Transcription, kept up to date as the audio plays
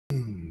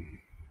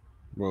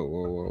Whoa,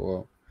 whoa, whoa,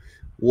 whoa.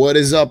 What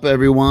is up,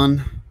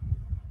 everyone?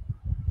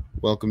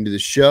 Welcome to the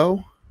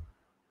show.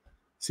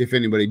 See if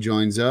anybody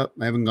joins up.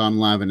 I haven't gone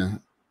live in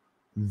a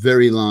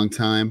very long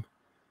time.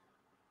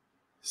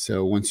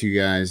 So once you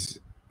guys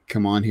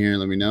come on here,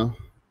 let me know.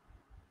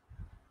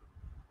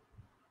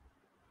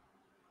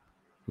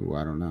 Ooh,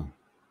 I don't know.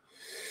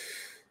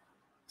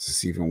 Is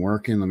this even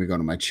working? Let me go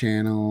to my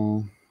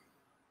channel.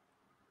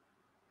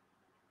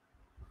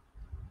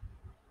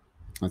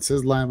 It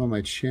says live on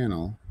my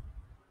channel.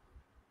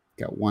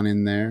 Got one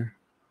in there.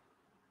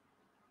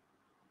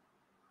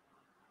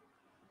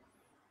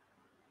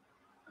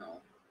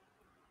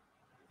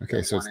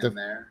 Okay, so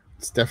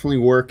it's definitely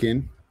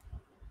working.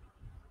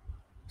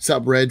 What's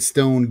up,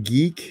 Redstone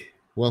Geek?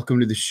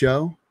 Welcome to the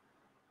show.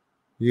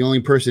 The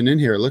only person in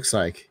here, it looks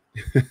like.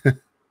 It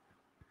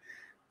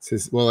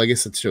says, well, I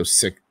guess it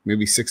shows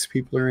maybe six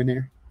people are in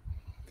here.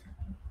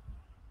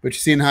 But you're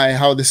seeing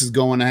how this is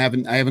going. I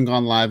haven't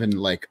gone live in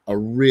like a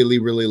really,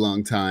 really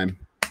long time.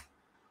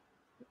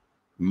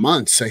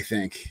 Months, I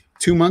think.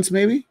 2 months,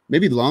 maybe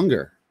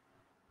longer.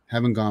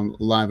 Haven't gone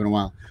live in a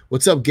while.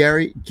 What's up,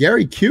 Gary?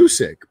 Gary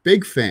Cusick,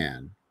 big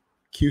fan.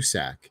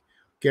 Cusack.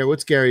 Gary,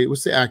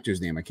 what's the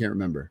actor's name? I can't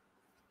remember.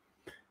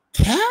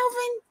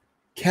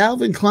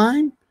 Calvin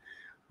Klein.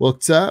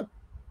 What's up?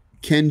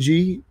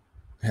 Kenji.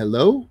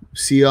 Hello.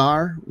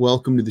 CR.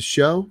 Welcome to the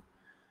show.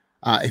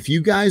 If you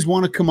guys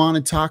want to come on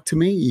and talk to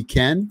me, you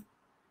can.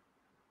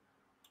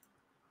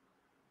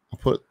 I'll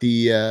put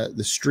the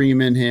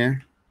stream in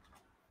here.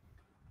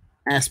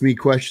 Ask me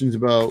questions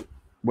about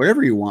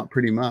whatever you want,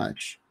 pretty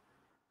much.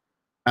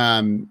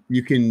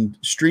 You can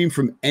stream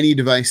from any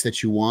device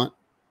that you want.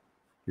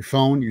 Your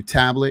phone, your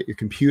tablet, your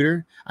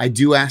computer. I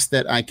do ask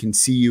that I can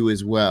see you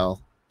as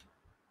well.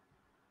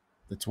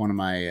 That's one of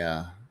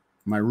my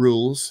my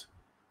rules.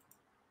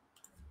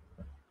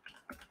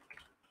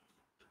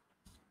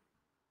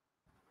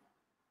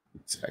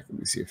 Let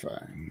me see if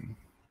I.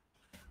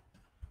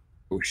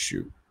 Oh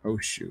shoot! Oh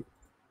shoot!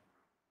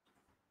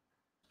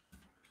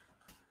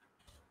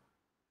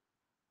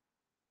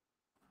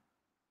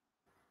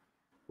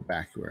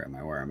 Back. Where am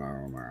I? Where am I?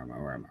 Where am I?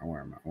 Where am I?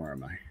 Where am I? Where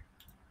am I?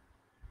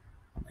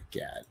 Oh my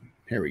god!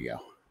 Here we go.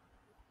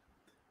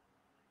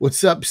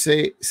 What's up,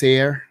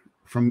 Sayer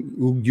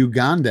from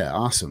Uganda?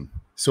 Awesome.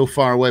 So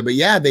far away, but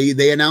yeah,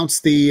 they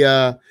announced the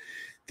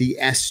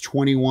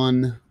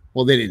S21.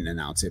 Well, they didn't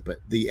announce it, but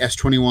the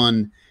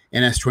S21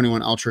 and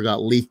S21 Ultra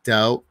got leaked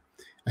out.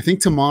 I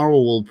think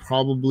tomorrow will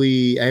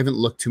probably. I haven't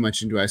looked too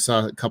much into it. I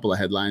saw a couple of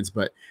headlines,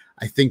 but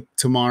I think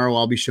tomorrow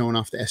I'll be showing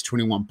off the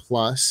S21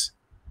 Plus.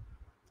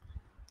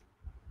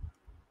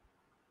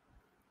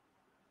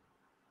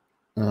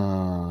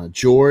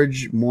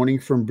 George, morning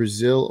from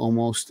Brazil,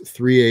 almost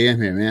 3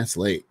 a.m. here. Man, that's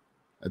late.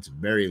 That's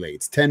very late.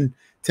 It's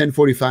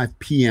 10:45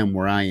 p.m.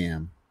 where I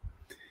am.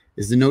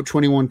 Is the Note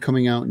 21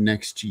 coming out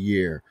next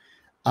year?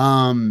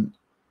 I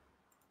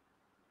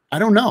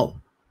don't know.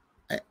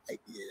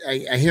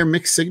 I hear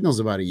mixed signals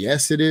about it.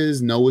 Yes, it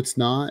is. No, it's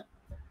not.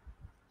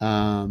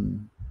 I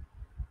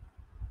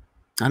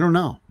don't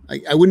know.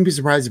 I wouldn't be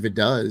surprised if it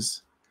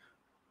does.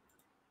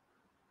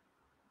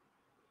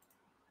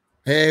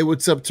 Hey,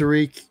 what's up,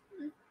 Tariq?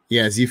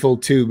 Yeah, Z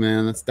Fold 2,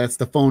 man. That's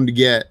the phone to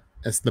get.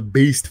 That's the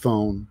beast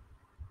phone.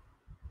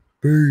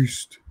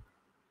 Beast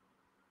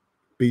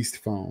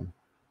phone.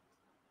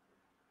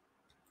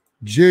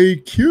 J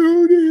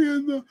Cutie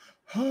in the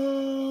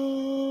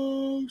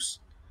house.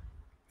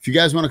 If you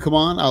guys want to come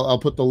on, I'll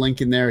put the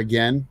link in there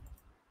again.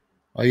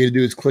 All you got to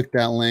do is click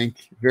that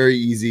link. Very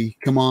easy.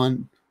 Come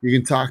on. You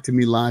can talk to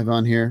me live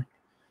on here.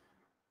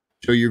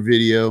 Show your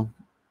video.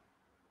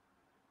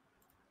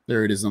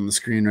 There it is on the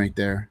screen right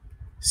there.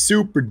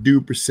 Super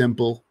duper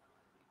simple.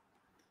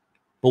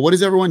 But what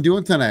is everyone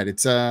doing tonight?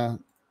 It's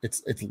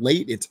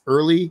late. It's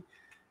early.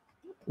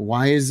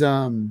 Why is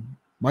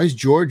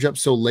George up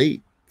so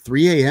late?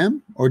 3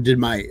 a.m. Or did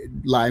my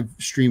live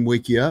stream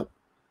wake you up?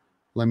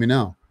 Let me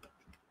know.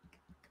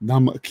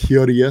 I'm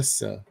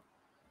curious.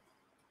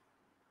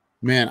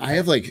 Man, I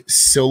have like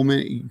so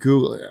many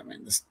Google. I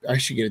mean, I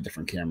should get a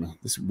different camera.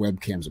 This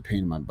webcam's a pain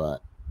in my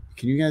butt.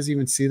 Can you guys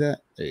even see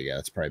that? There you go.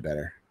 That's probably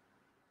better.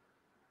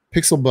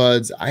 Pixel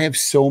Buds. I have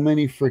so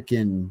many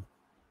freaking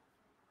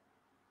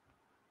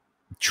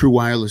true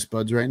wireless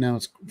buds right now.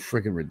 It's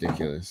freaking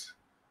ridiculous.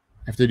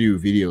 I have to do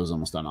videos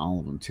almost on all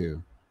of them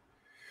too.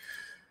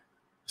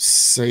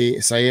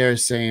 Sayer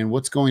is saying,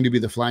 what's going to be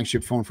the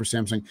flagship phone for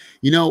Samsung?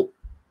 You know,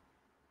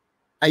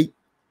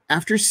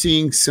 after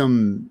seeing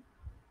some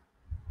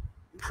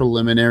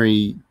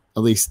preliminary,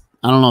 at least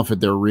I don't know if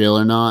they're real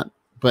or not,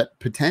 but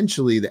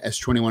potentially the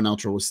S21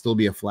 Ultra will still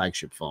be a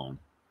flagship phone.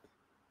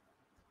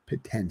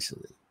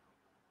 Potentially.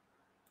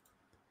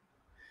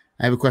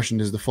 I have a question.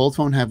 Does the Fold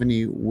phone have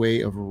any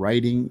way of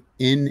writing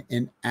in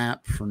an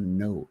app for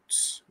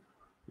notes?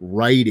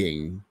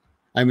 Writing?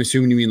 I'm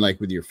assuming you mean like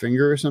with your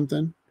finger or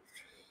something?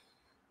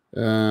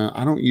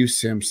 I don't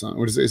use Samsung.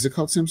 What is it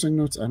called? Samsung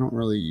Notes? I don't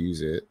really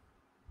use it.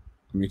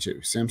 Let me check.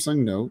 Samsung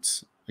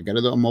Notes.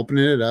 I'm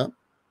opening it up.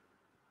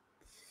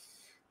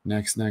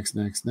 Next.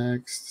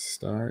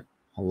 Start.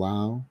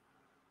 Allow.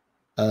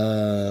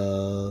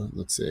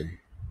 Let's see.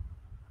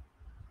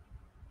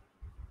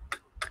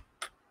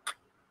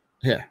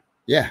 Yeah.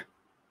 Yeah.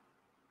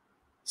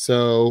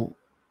 So,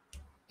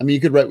 I mean,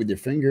 you could write with your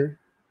finger.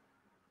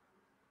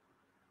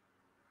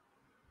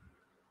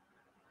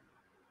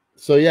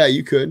 So, yeah,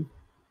 you could.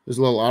 There's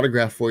a little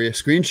autograph for you.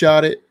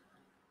 Screenshot it.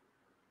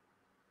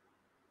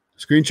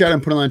 Screenshot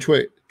and put it on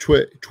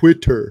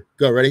Twitter.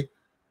 Go, ready?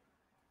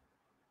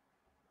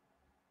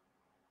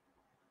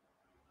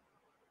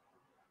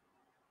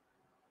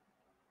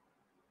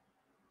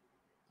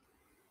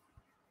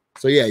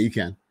 So, yeah, you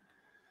can.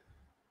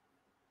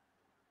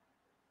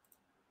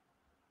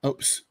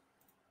 Oops.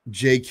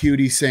 Jay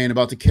Cutie saying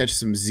about to catch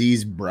some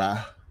Z's,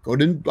 brah. All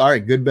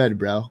right, good bed,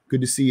 bro.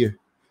 Good to see you.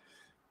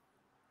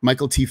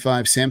 Michael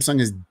T5,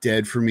 Samsung is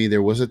dead for me.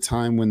 There was a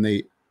time when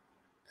they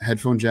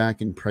headphone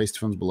jack and priced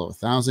phones below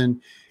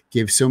 1,000.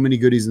 Gave so many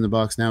goodies in the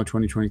box. Now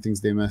 2020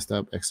 things they messed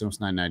up. Exynos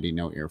 990,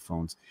 no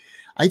earphones.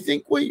 I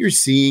think what you're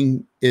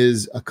seeing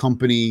is a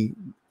company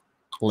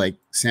like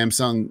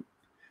Samsung.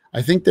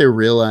 I think they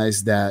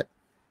realize that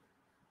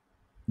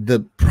the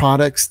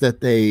products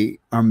that they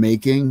are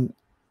making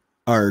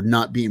are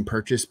not being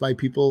purchased by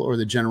people or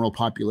the general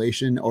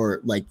population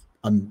or like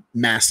a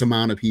mass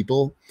amount of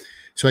people.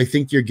 So I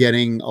think you're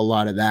getting a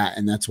lot of that.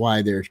 And that's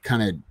why they're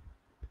kind of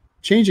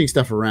changing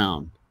stuff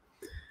around.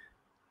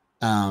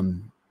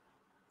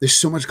 There's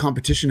so much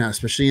competition now,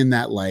 especially in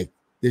that, like,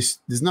 there's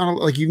not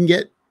like you can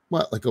get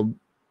what, like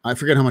I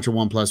forget how much a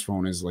OnePlus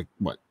phone is, like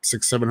what,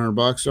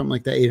 $600-700, something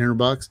like that,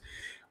 $800,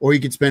 or you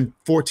could spend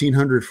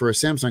 $1,400 for a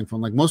Samsung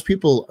phone. Like most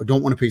people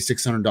don't want to pay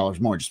 $600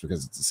 more just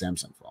because it's a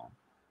Samsung phone.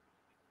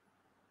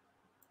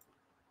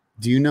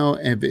 Do you know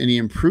of any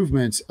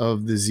improvements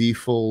of the Z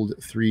Fold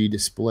 3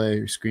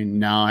 display screen?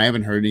 No, I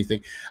haven't heard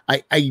anything.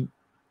 I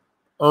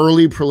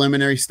early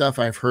preliminary stuff,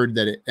 I've heard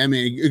that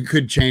it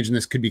could change, and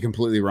this could be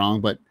completely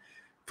wrong, but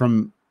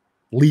from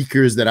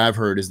leakers that I've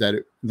heard is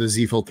that the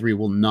Z Fold 3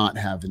 will not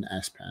have an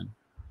S Pen.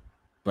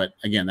 But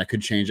again, that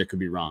could change. That could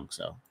be wrong.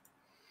 So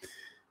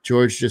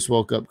George just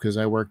woke up because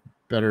I work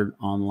better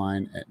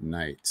online at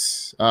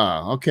nights.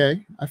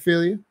 Okay. I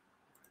feel you.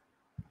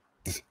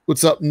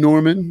 What's up,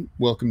 Norman?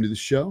 Welcome to the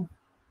show.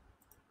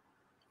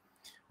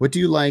 What do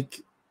you like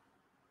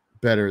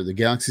better, the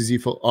Galaxy Z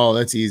Fold? Oh,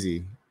 that's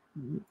easy.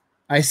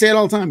 I say it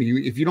all the time.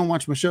 If you don't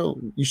watch my show,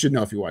 you should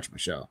know if you watch my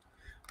show.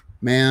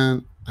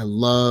 Man, I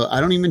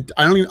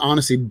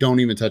honestly don't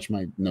even touch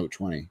my Note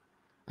 20.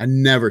 I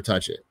never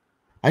touch it.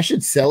 I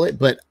should sell it,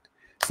 but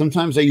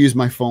sometimes I use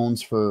my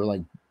phones for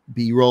like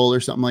B-roll or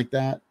something like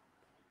that.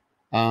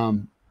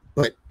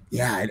 But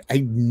yeah,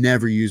 I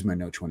never use my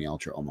Note 20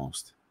 Ultra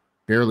almost.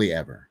 Barely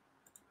ever.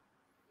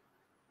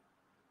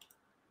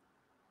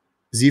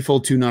 Z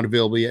Fold 2 not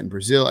available yet in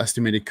Brazil.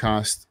 Estimated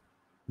cost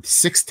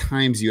 6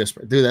 times US.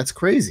 Dude, that's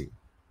crazy.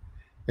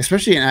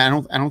 Especially,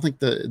 and I don't think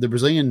the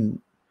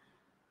Brazilian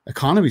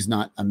economy is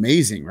not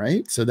amazing,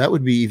 right? So that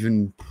would be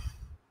even.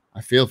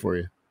 I feel for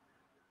you,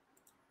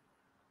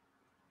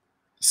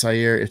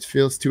 Sayer. It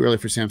feels too early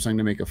for Samsung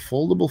to make a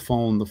foldable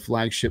phone, the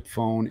flagship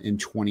phone in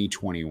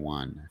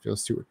 2021. It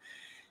feels too.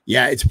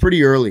 Yeah, it's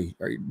pretty early,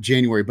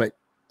 January, but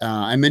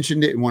I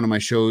mentioned it in one of my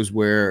shows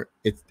where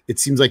it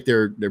seems like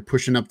they're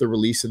pushing up the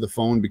release of the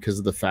phone because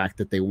of the fact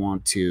that they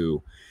want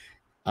to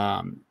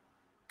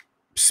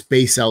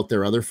space out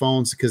their other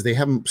phones because they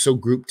have them so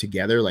grouped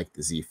together, like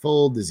the Z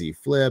Fold, the Z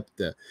Flip,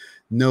 the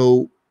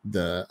Note,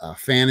 the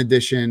Fan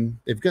Edition.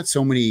 They've got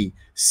so many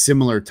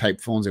similar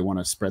type phones. They want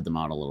to spread them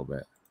out a little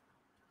bit.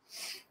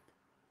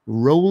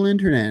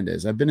 Roland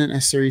Hernandez. I've been an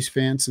S-Series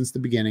fan since the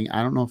beginning.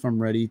 I don't know if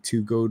I'm ready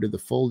to go to the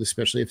Fold,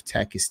 especially if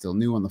tech is still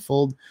new on the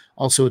Fold.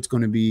 Also, it's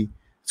going for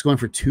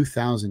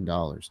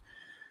 $2,000.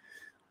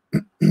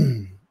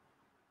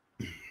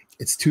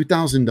 It's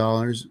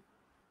 $2,000.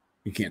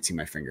 You can't see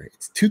my finger.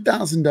 It's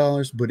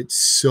 $2,000, but it's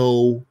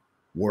so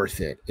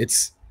worth it.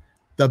 It's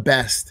the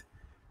best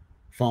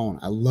phone.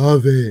 I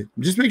love it.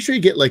 Just make sure you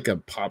get like a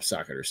pop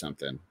socket or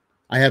something.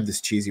 I have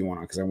this cheesy one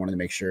on because I wanted to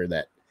make sure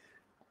that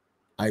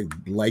I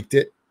liked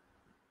it.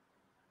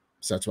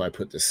 So that's why I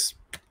put this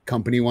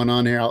company one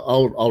on here.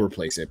 I'll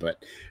replace it,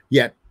 but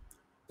yeah,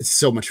 it's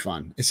so much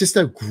fun. It's just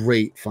a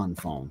great fun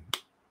phone.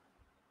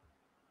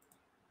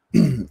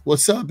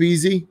 What's up,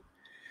 Easy?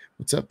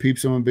 What's up,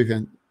 peeps? I'm a big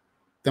fan.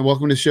 Then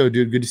welcome to the show,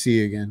 dude. Good to see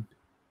you again.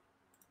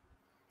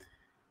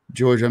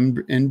 George,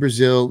 I'm in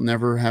Brazil.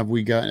 Never have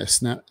we got a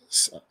I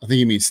think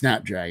you mean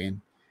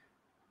Snapdragon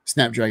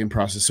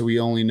process. So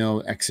we only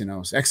know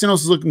Exynos.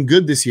 Exynos is looking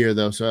good this year,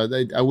 though. So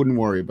I wouldn't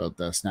worry about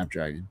the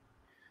Snapdragon.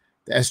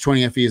 The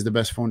S20 FE is the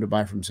best phone to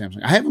buy from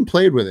Samsung. I haven't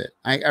played with it.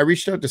 I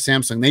reached out to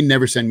Samsung. They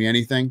never send me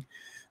anything,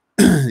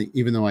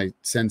 even though I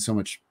send so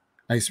much.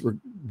 I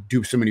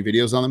do so many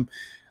videos on them.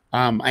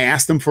 I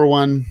asked them for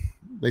one.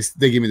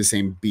 They give me the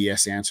same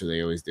BS answer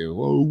they always do.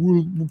 Oh,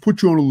 we'll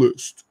put you on a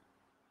list.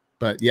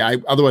 But yeah,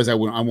 otherwise I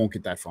won't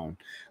get that phone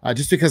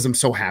just because I'm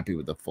so happy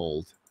with the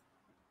Fold.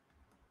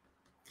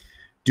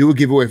 Do a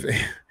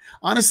giveaway.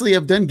 Honestly,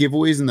 I've done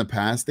giveaways in the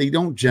past. They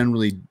don't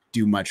generally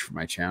do much for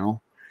my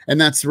channel. And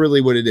that's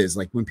really what it is.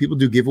 Like when people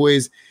do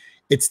giveaways,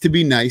 it's to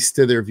be nice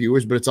to their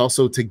viewers, but it's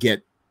also to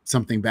get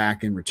something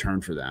back in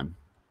return for them.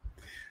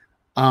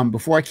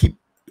 Before I keep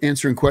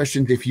answering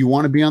questions, if you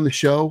want to be on the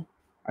show,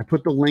 I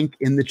put the link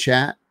in the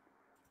chat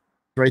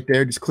right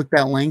there. Just click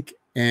that link,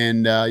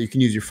 and you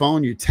can use your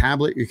phone, your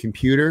tablet, your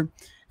computer,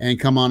 and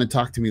come on and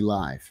talk to me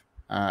live.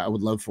 I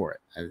would love for it.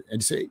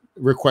 I'd say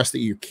request that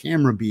your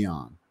camera be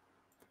on.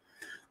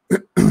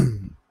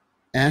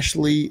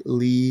 Ashley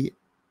Lee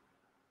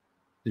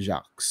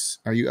Jacques,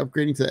 are you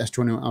upgrading to the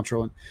S21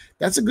 Ultra?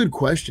 That's a good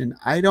question.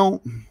 I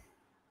don't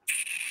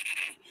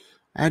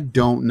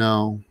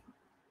know.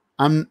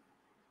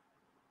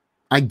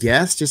 I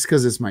guess just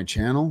because it's my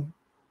channel.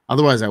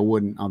 Otherwise, I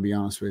wouldn't. I'll be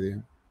honest with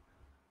you.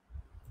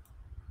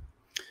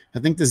 I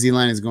think the Z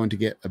line is going to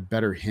get a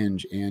better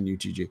hinge and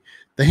UTG.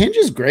 The hinge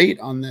is great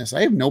on this.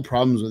 I have no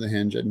problems with the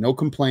hinge. No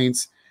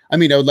complaints. I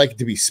mean, I would like it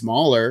to be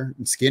smaller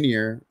and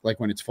skinnier, like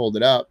when it's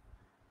folded up.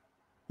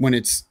 When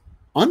it's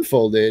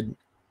unfolded,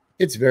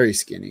 it's very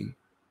skinny.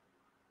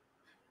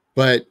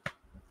 But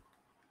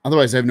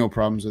otherwise, I have no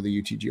problems with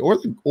the UTG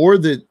or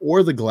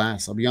the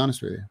glass. I'll be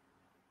honest with you.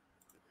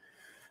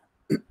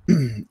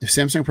 If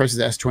Samsung prices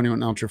the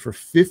S21 Ultra for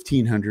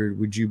 $1,500,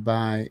 would you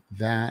buy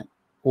that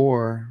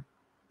or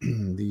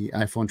the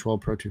iPhone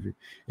 12 Pro 2?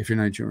 If you're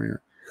not a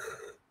junior?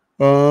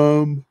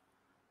 I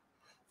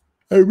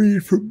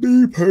mean, for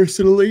me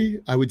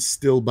personally, I would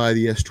still buy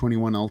the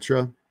S21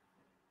 Ultra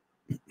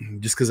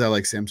just because I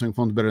like Samsung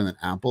phones better than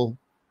Apple.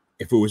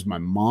 If it was my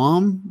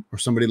mom or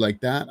somebody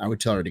like that, I would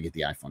tell her to get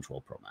the iPhone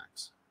 12 Pro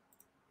Max.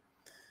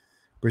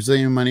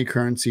 Brazilian money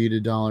currency to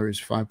dollar is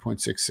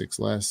 5.66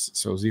 less.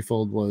 So Z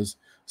Fold was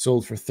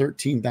sold for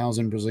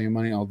 13,000 Brazilian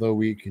money, although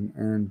we can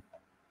earn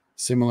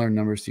similar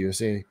numbers to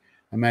USA.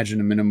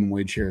 Imagine a minimum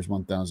wage here is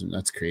 1,000.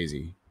 That's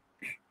crazy.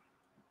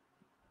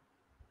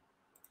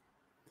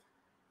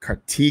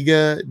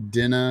 Kartiga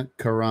Dina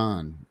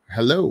Karan.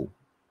 Hello.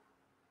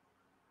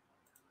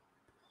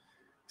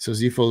 So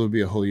Z Fold would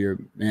be a whole year.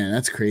 Man,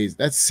 that's crazy.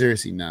 That's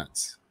seriously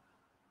nuts.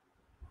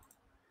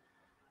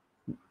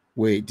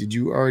 Wait, did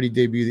you already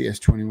debut the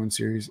S21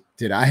 series?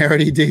 Did I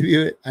already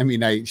debut it? I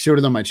mean, I showed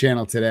it on my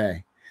channel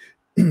today.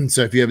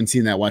 So if you haven't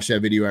seen that, watch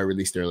that video I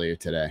released earlier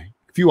today.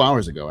 A few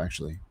hours ago,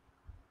 actually.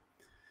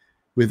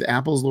 With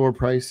Apple's lower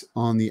price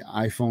on the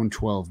iPhone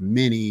 12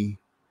 mini,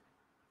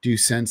 do you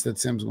sense that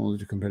Samsung will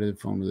lose a competitive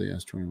phone with the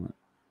S21?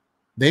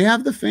 They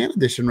have the fan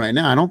edition right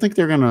now. I don't think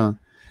they're going to...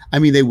 I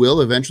mean, they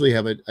will eventually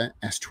have a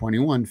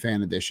S21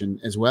 fan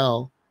edition as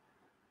well.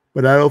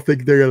 But I don't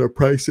think they're going to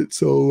price it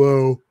so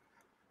low.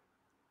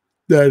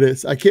 That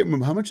is, I can't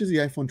remember. How much is the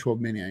iPhone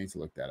 12 mini? I need to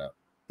look that up.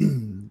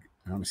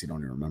 I honestly don't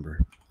even remember.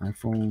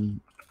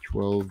 iPhone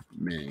 12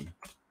 mini.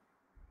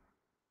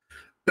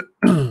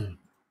 Let's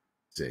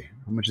see.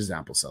 How much does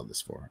Apple sell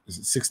this for? Is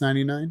it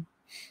 $699?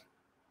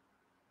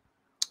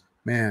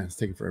 Man, it's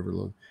taking forever to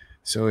load.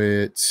 So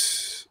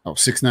it's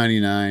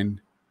 $699,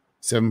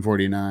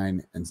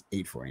 $749, and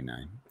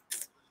 $849.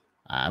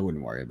 I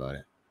wouldn't worry about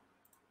it.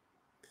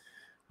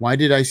 Why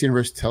did IC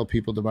Universe tell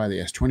people to buy the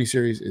S20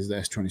 series? Is the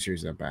S20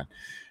 series that bad?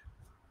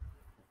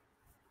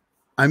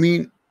 I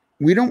mean,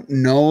 we don't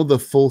know the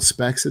full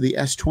specs of the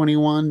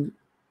S21.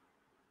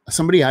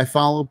 Somebody I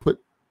follow put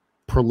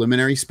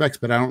preliminary specs,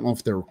 but I don't know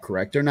if they're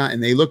correct or not.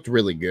 And they looked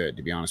really good,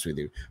 to be honest with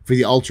you, for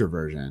the Ultra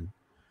version.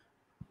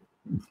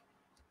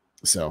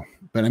 So,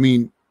 but I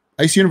mean,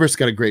 Ice Universe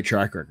got a great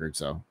track record.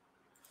 So,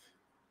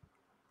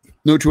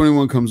 Note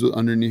 21 comes with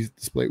underneath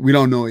display. We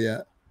don't know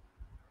yet.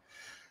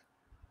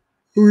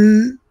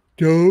 We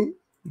don't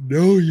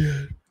know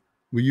yet.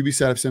 Will you be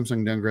sad if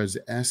Samsung downgrades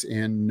the S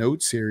and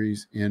Note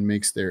series and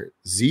makes their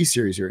Z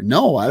series here?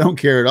 No, I don't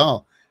care at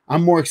all.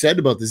 I'm more excited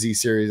about the Z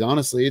series.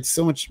 Honestly, it's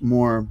so much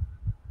more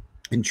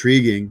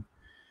intriguing.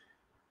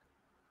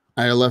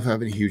 I love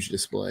having a huge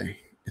display.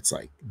 It's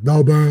like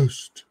the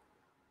best.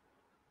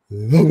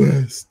 The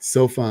best.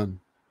 So fun.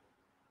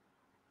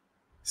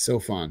 So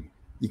fun.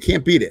 You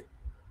can't beat it.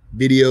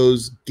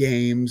 Videos,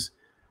 games,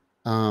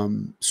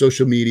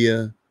 social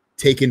media,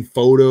 taking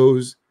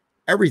photos,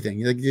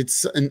 everything. Like,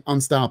 it's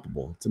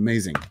unstoppable. It's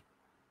amazing.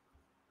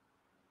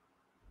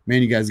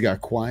 Man, you guys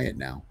got quiet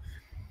now.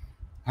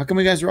 How come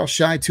you guys are all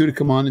shy too to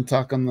come on and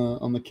talk on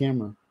the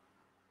camera?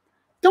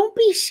 Don't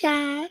be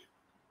shy.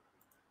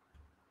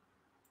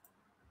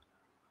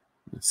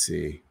 Let's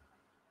see.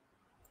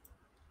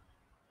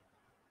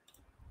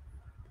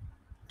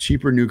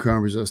 Cheaper new car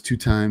in Brazil is 2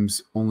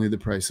 times only the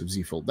price of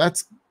Z Fold.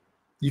 That's,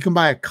 you can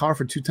buy a car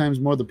for 2 times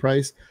more the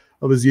price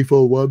of a Z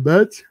Fold 1.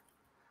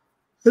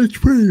 That's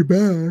pretty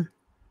bad.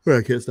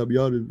 I can't stop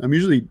yawning. I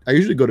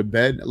usually go to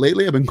bed.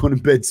 Lately, I've been going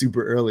to bed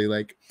super early.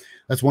 Like,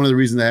 that's one of the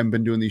reasons I haven't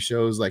been doing these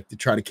shows, like to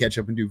try to catch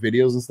up and do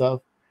videos and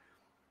stuff.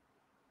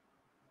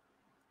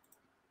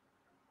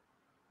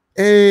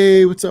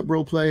 Hey, what's up,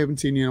 role play? Haven't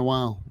seen you in a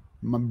while.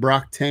 My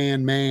Brock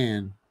Tan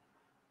man.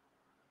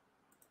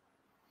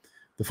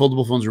 The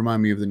foldable phones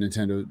remind me of the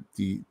Nintendo.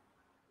 You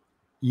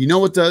know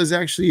what does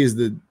actually is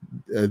the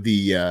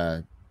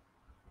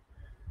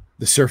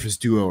Surface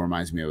Duo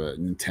reminds me of a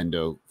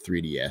Nintendo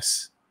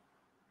 3DS.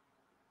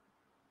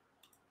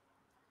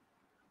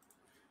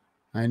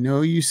 I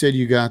know you said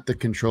you got the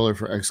controller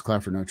for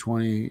xCloud for Note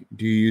 20.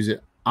 Do you use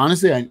it?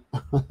 Honestly, I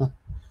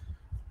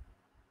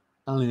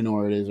don't even know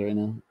where it is right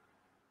now.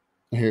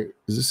 Here,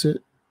 is this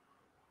it?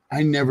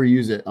 I never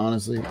use it,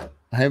 honestly.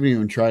 I haven't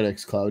even tried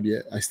xCloud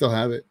yet. I still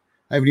have it.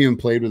 I haven't even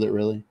played with it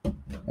really.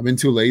 I've been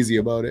too lazy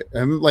about it.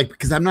 I'm like,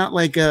 because I'm not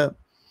like a,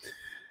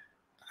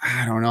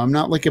 I don't know. I'm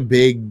not like a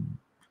big,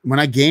 when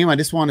I game, I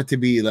just want it to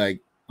be like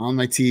on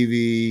my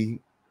TV.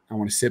 I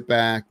want to sit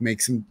back,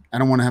 make some, I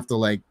don't want to have to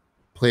like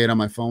play it on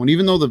my phone.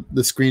 Even though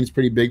the screen's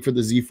pretty big for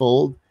the Z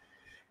Fold,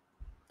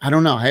 I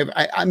don't know.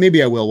 I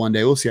maybe I will one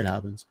day. We'll see what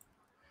happens.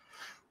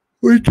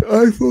 Which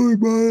iPhone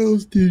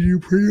models did you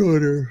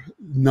pre-order?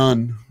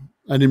 None.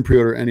 I didn't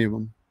pre-order any of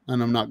them,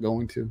 and I'm not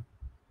going to.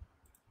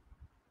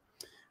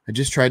 I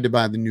just tried to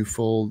buy the new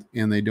Fold,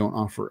 and they don't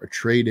offer a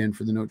trade-in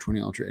for the Note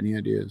 20 Ultra. Any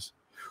ideas?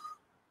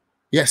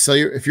 Yeah,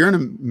 if you're in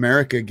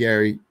America,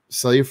 Gary,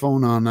 sell your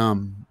phone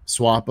on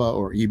Swappa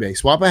or eBay.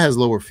 Swappa has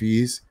lower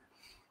fees.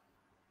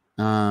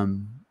 Let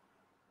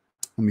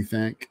me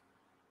think.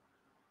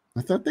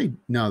 I thought they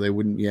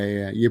wouldn't.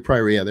 Yeah. You're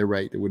probably they're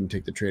right. They wouldn't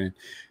take the trade-in.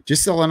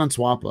 Just sell it on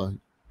Swappa.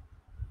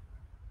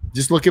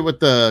 Just look at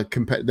what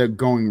the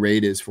going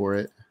rate is for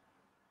it.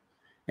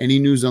 Any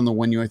news on the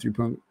One UI 3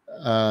 Pro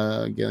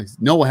Galaxy?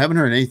 No, I haven't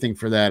heard anything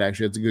for that.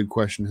 Actually, that's a good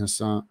question,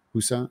 Hassam. I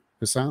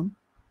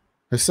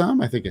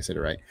think I said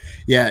it right.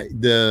 Yeah,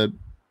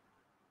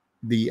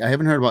 I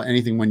haven't heard about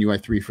anything One UI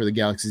 3 for the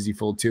Galaxy Z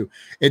Fold 2.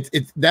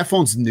 That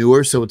phone's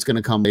newer, so it's going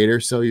to come later.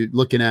 So you're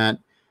looking at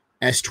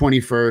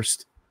S20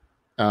 first.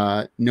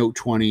 Note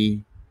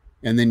 20,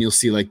 and then you'll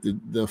see like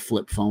the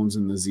flip phones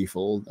and the Z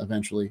Fold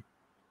eventually.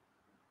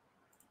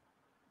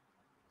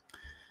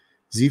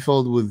 Z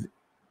Fold with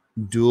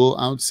dual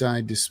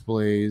outside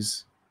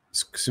displays,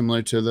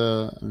 similar to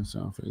the.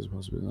 So it's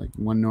supposed to be like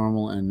one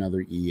normal and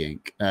another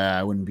e-ink.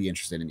 I wouldn't be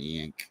interested in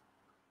e-ink.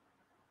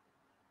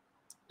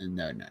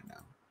 No.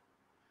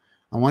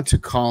 I want to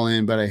call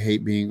in, but I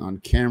hate being on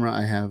camera.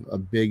 I have a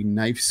big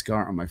knife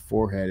scar on my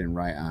forehead and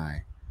right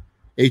eye.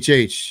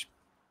 HH.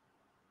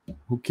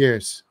 Who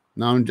cares?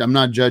 No, I'm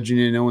not judging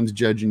you. No one's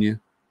judging you.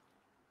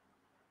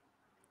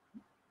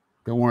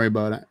 Don't worry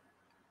about it.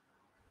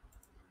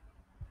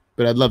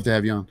 But I'd love to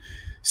have you on.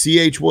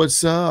 CH,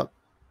 what's up?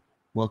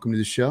 Welcome to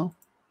the show.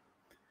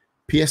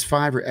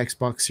 PS5 or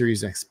Xbox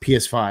Series X?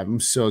 PS5. I'm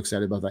so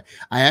excited about that.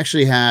 I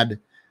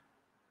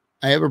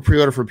have a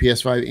pre-order for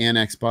PS5 and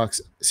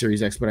Xbox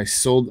Series X, but I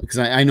sold, because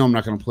I know I'm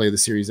not going to play the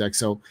Series X,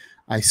 so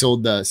I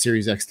sold the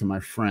Series X to my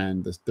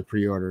friend, the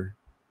pre-order.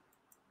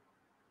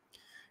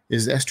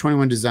 Is the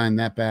S21 design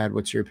that bad?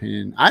 What's your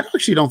opinion? I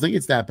actually don't think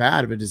it's that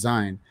bad of a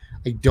design.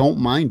 I don't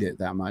mind it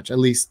that much, at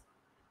least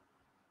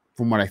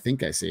from what I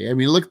think I see. I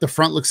mean, look, the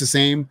front looks the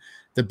same.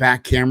 The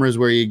back camera is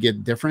where you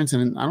get difference,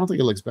 and I don't think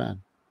it looks bad.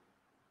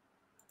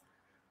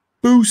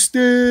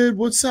 Boosted,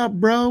 what's up,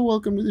 bro?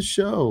 Welcome to the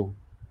show.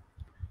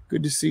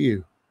 Good to see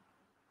you.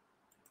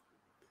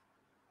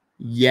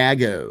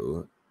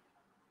 Yago.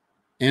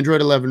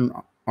 Android 11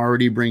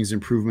 already brings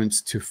improvements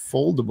to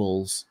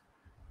foldables.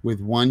 With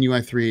One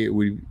UI 3, it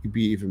would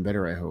be even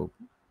better, I hope.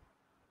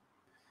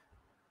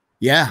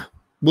 Yeah,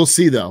 we'll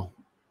see though.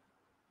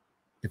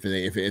 If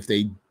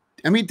they,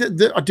 I mean,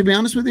 to be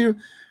honest with you,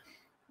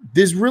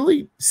 there's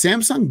really,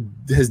 Samsung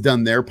has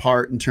done their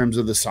part in terms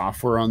of the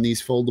software on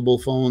these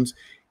foldable phones.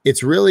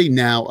 It's really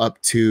now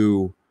up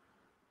to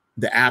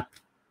the app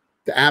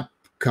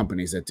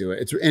companies that do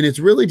it. It's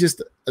really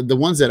just the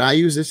ones that I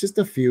use. It's just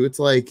a few. It's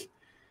like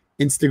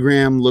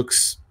Instagram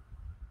looks,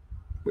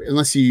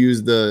 unless you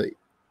use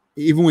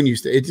even when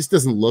it just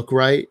doesn't look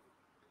right.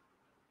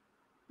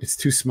 It's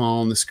too small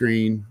on the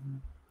screen.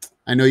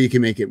 I know you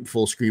can make it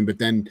full screen, but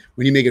then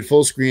when you make it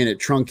full screen, it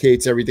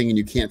truncates everything and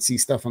you can't see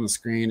stuff on the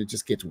screen. It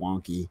just gets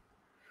wonky.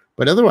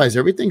 But otherwise,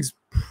 everything's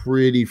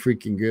pretty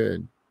freaking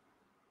good.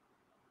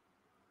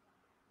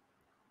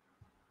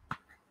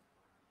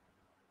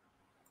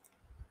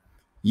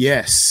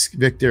 Yes,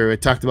 Victor, I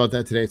talked about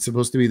that today. It's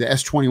supposed to be the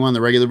S21.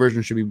 The regular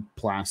version should be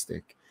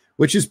plastic,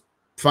 which is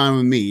fine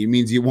with me. It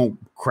means you won't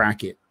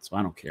crack it, so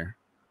I don't care.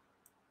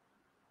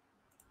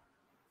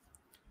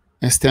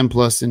 S10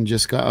 Plus and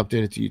just got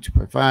updated to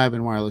YouTube 5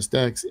 and wireless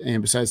decks,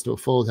 and besides to a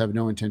Fold, have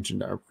no intention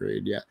to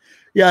upgrade yet.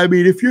 Yeah, I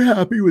mean, if you're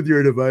happy with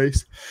your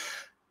device,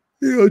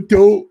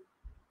 don't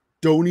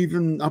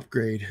even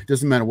upgrade. It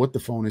doesn't matter what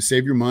the phone is.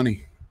 Save your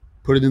money.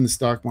 Put it in the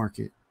stock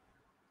market.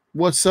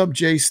 What's up,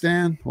 Jay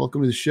Stan?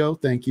 Welcome to the show.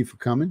 Thank you for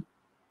coming.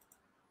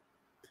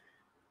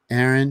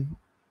 Aaron,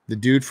 the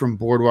dude from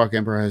Boardwalk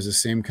Empire has the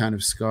same kind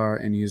of scar,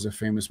 and he is a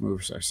famous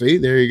movie star. See,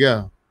 there you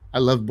go. I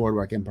love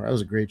Boardwalk Empire. That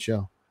was a great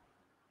show.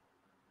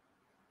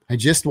 I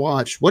just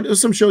watched, what are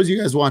some shows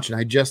you guys watching?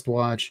 I just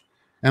watched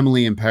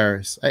Emily in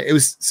Paris. It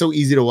was so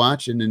easy to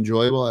watch and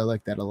enjoyable. I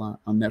like that a lot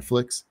on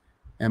Netflix.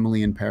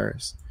 Emily in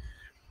Paris.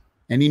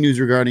 Any news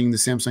regarding the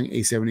Samsung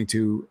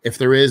A72? If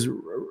there is,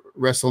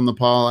 Wrestle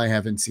Nepal, I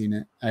haven't seen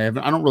it. I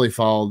don't really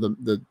follow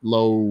the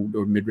low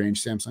or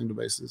mid-range Samsung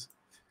devices.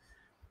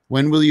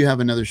 When will you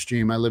have another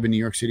stream? I live in New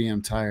York City.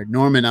 I'm tired.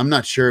 Norman, I'm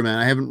not sure, man.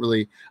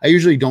 I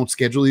usually don't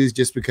schedule these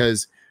just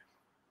because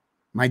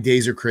My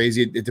days are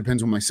crazy. It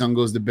depends when my son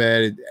goes to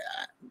bed.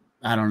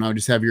 I don't know.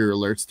 Just have your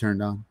alerts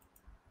turned on.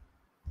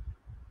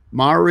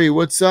 Mari,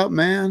 what's up,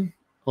 man?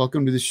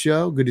 Welcome to the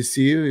show. Good to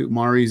see you.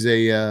 Mari's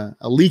a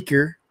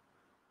leaker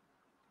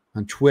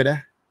on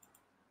Twitter.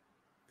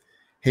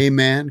 Hey,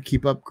 man,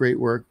 keep up great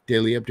work.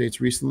 Daily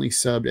updates. Recently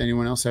subbed.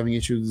 Anyone else having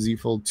issues with Z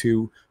Fold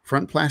 2?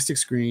 Front plastic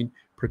screen,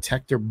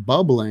 protector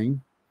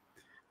bubbling.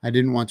 I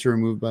didn't want to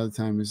remove but the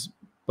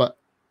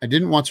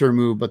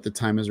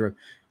time is right.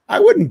 I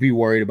wouldn't be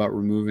worried about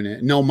removing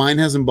it. No, mine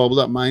hasn't bubbled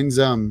up. Mine's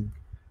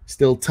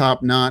still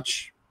top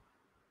notch.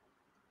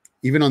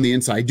 Even on the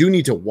inside. I do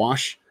need to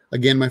wash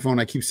again my phone.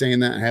 I keep saying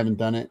that. I haven't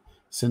done it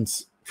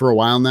for a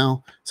while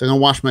now. So I'm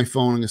gonna wash my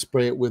phone. I'm gonna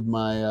spray it with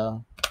my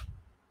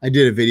I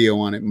did a video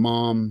on it.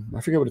 Mom, I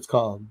forget what it's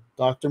called.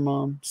 Dr.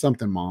 Mom,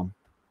 something mom.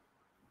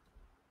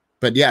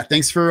 But yeah,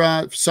 thanks for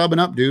subbing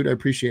up, dude. I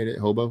appreciate it,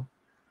 Hobo.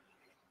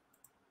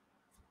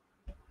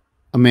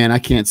 Oh man, I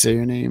can't say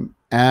your name.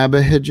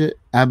 Abahidjit.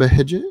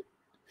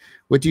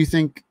 What do you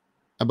think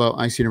about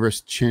Ice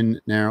Universe chin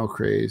narrow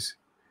craze?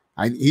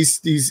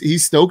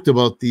 He's stoked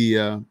about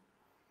the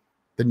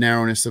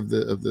narrowness of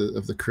the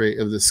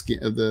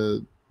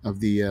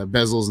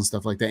bezels and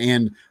stuff like that,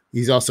 and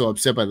he's also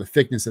upset by the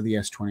thickness of the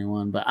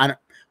S21. But I don't.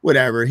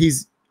 Whatever.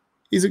 He's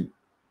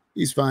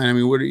fine. I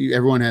mean,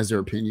 everyone has their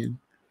opinion.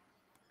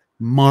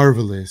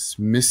 Marvelous,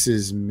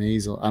 Mrs.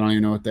 Maisel. I don't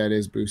even know what that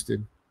is.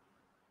 Boosted.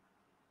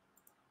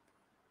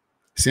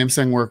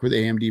 Samsung work with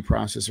AMD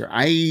processor.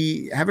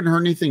 I haven't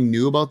heard anything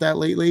new about that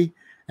lately,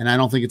 and I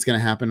don't think it's going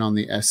to happen on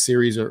the S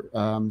series.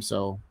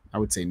 So I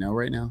would say no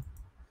right now.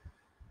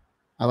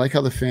 I like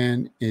how the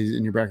fan is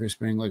in your background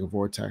spinning like a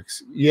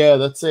vortex. Yeah,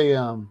 that's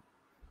a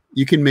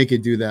you can make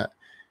it do that.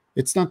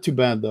 It's not too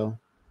bad though.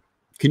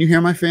 Can you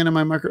hear my fan in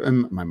my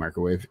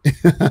microwave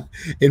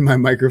in my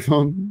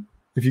microphone?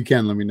 If you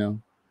can, let me know.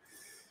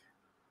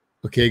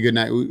 Okay, good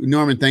night,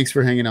 Norman. Thanks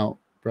for hanging out,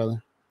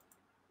 brother.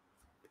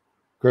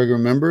 Greg,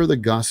 remember the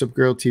Gossip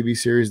Girl TV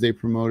series? They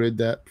promoted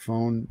that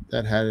phone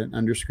that had an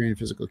underscreen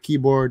physical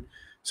keyboard.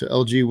 So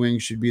LG Wing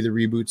should be the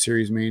reboot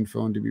series main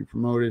phone to be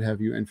promoted. Have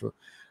you info?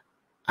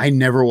 I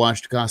never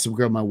watched Gossip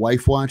Girl. My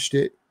wife watched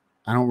it.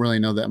 I don't really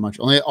know that much.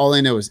 All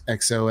I know is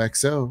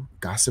XOXO,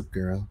 Gossip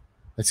Girl.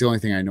 That's the only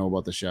thing I know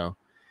about the show.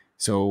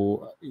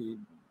 So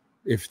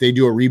if they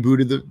do a reboot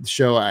of the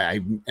show, I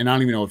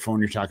don't even know what phone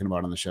you're talking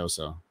about on the show.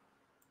 So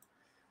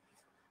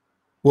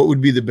what would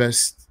be the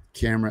best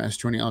camera,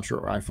 S20 Ultra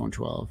or iPhone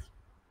 12?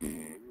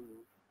 I'm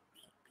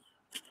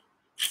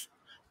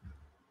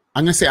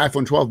going to say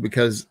iPhone 12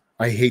 because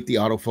I hate the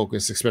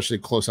autofocus, especially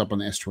close up on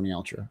the S20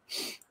 Ultra.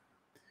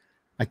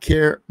 I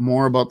care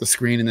more about the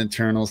screen and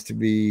internals, to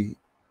be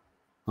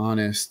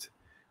honest.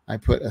 I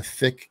put a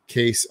thick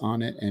case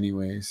on it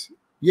anyways.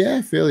 Yeah,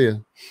 I feel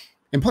you.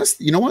 And plus,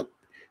 you know what?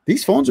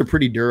 These phones are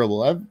pretty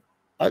durable.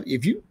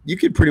 If you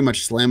could pretty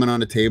much slam it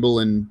on a table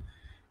and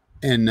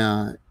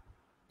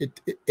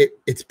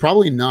it's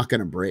probably not going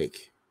to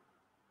break.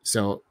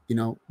 So, you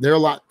know, they're a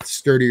lot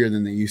sturdier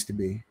than they used to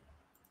be.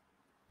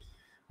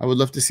 I would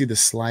love to see the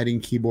sliding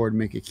keyboard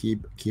make a key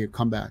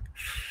comeback.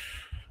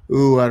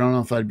 Ooh, I don't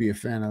know if I'd be a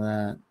fan of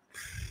that.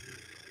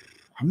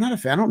 I'm not a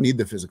fan. I don't need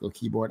the physical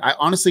keyboard. I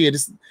honestly,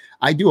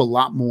 I do a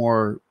lot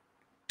more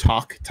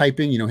talk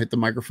typing, you know, hit the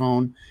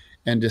microphone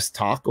and just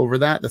talk over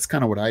that. That's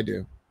kind of what I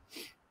do.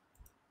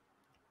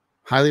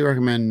 Highly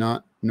recommend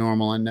Not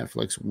Normal on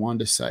Netflix.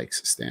 Wanda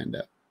Sykes stand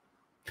up.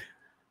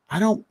 I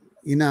don't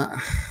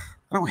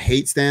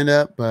hate stand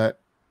up, but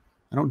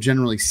I don't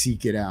generally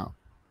seek it out.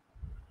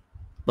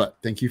 But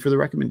thank you for the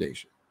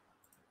recommendation.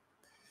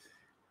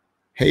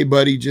 Hey,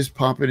 buddy, just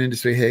popping in to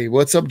say, hey,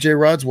 what's up, J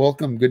Rods?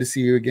 Welcome. Good to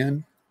see you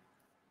again.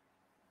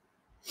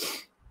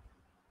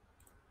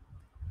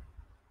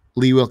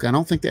 Lee Wilk, I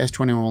don't think the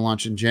S21 will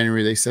launch in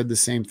January. They said the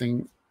same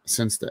thing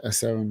since the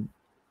S7.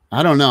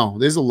 I don't know.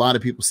 There's a lot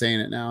of people saying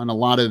it now, and a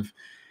lot of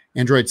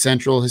Android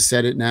Central has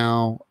said it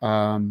now.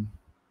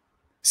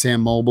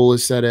 Sam Mobile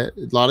has said it.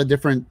 A lot of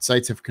different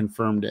sites have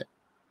confirmed it.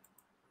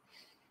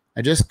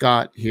 I just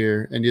got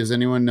here, and does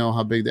anyone know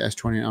how big the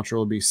S20 Ultra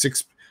will be?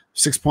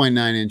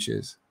 6.9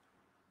 inches.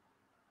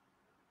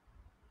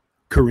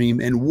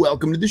 Kareem, and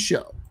welcome to the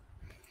show.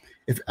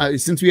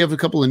 Since we have a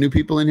couple of new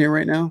people in here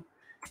right now,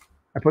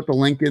 I put the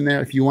link in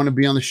there. If you want to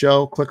be on the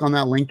show, click on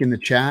that link in the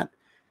chat,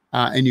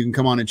 and you can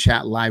come on and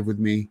chat live with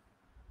me.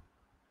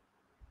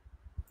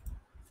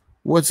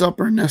 What's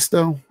up,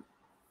 Ernesto?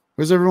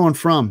 Where's everyone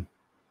from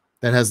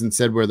that hasn't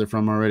said where they're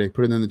from already?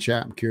 Put it in the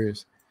chat. I'm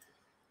curious.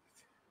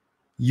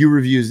 You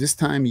reviews. This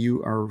time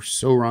you are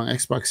so wrong.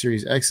 Xbox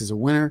Series X is a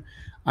winner.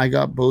 I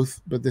got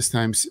both, but this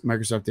time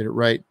Microsoft did it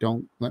right.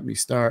 Don't let me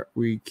start.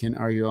 We can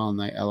argue all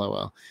night.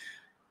 LOL.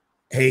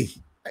 Hey,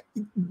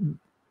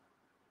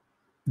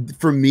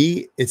 for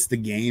me, it's the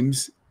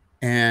games.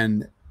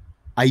 And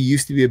I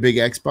used to be a big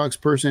Xbox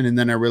person, and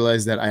then I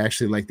realized that I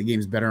actually like the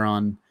games better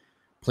on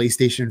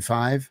PlayStation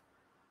 5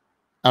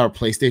 or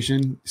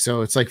PlayStation.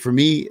 So it's like, for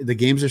me, the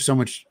games are so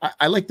much.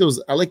 I like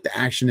those. I like the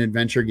action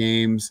adventure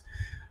games.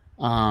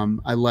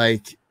 I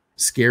like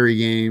scary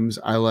games.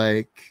 I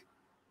like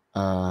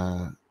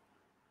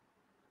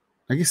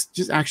I guess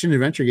just action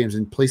adventure games,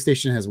 and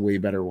PlayStation has way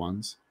better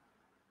ones.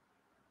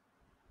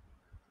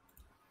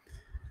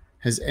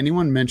 Has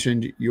anyone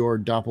mentioned your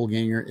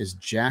doppelganger is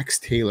Jax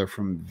Taylor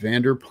from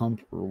Vanderpump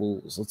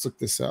Rules? Let's look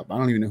this up. I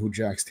don't even know who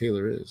Jax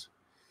Taylor is.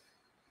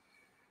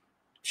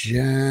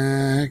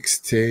 Jax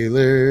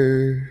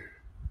Taylor.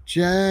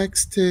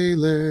 Jax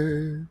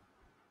Taylor.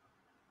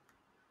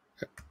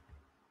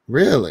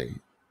 Really?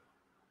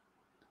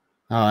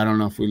 Oh, I don't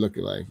know if we look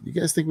alike. You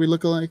guys think we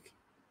look alike?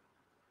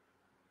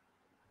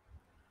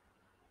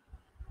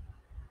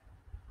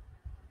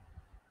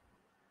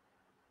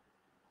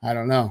 I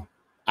don't know.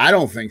 I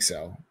don't think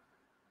so. What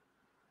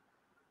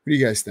do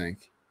you guys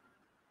think?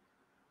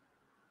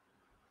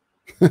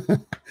 I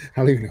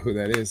don't even know who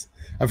that is.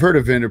 I've heard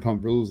of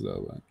Vanderpump Rules,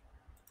 though. But...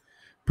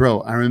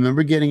 Bro, I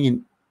remember getting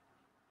an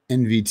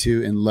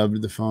NV2 and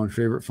loved the phone.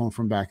 Favorite phone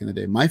from back in the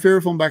day. My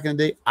favorite phone back in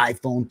the day,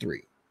 iPhone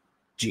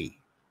 3G.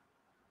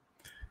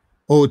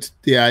 Oh,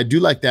 yeah, I do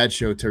like that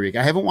show, Tariq.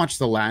 I haven't watched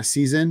the last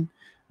season.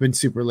 Been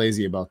super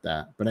lazy about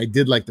that. But I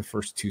did like the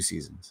first 2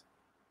 seasons.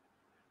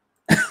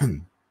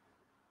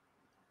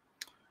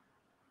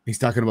 He's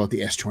talking about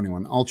the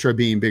S21 Ultra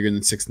being bigger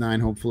than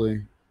 6'9",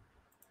 hopefully.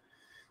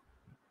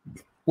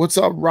 What's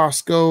up,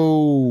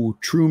 Roscoe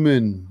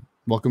Truman?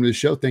 Welcome to the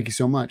show. Thank you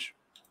so much.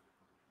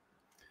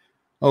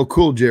 Oh,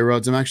 cool,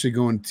 J-Rods. I'm actually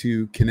going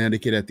to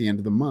Connecticut at the end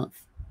of the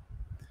month.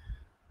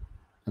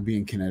 I'll be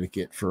in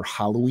Connecticut for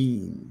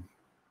Halloween.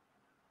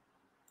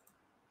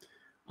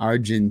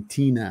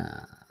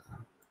 Argentina.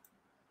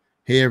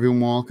 Hey, everyone.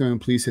 Welcome.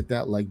 Please hit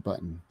that like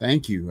button.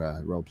 Thank you,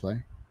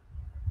 Roleplay.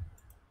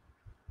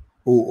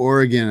 Oh,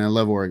 Oregon. I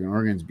love Oregon.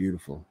 Oregon's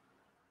beautiful.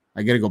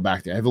 I got to go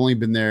back there. I've only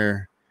been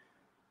there.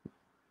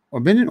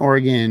 I've been in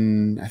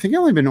Oregon. I think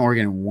I've only been in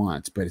Oregon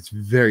once, but it's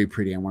very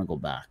pretty. I want to go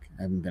back.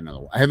 I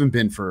haven't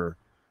been for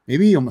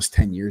maybe almost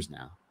 10 years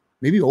now.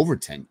 Maybe over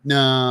 10.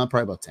 No,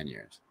 probably about 10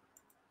 years.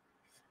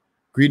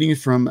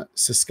 Greetings from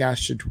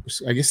Saskatchewan.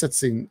 I guess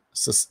that's in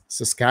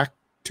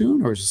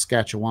Saskatoon or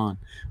Saskatchewan.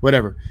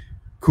 Whatever.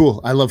 Cool.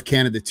 I love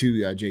Canada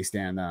too, Jay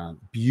Stan.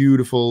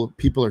 Beautiful.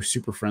 People are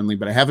super friendly,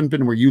 but I haven't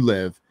been where you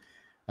live.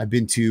 I've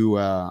been to,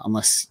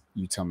 unless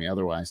you tell me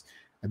otherwise,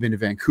 I've been to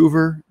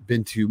Vancouver,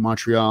 been to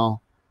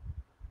Montreal,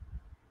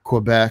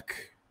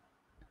 Quebec,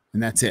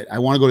 and that's it. I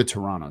want to go to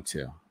Toronto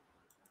too.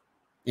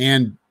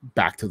 And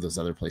back to those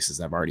other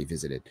places I've already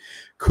visited.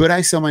 Could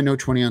I sell my Note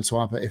 20 on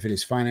Swappa if it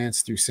is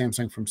financed through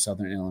Samsung from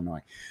Southern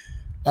Illinois?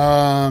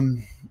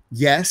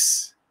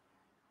 Yes.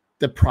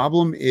 The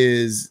problem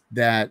is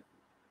that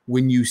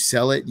when you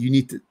sell it, you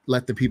need to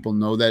let the people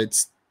know that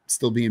it's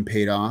still being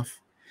paid off.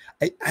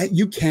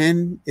 You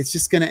can. It's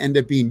just going to end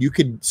up being, you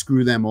could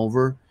screw them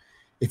over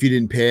if you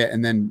didn't pay it,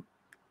 and then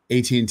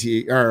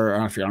AT&T, or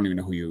I don't even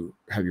know who you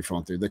have your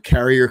phone through. The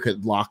carrier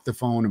could lock the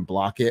phone and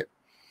block it.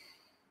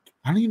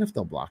 I don't even know if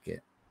they'll block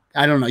it.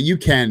 I don't know. You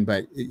can,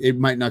 but it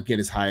might not get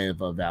as high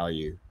of a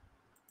value.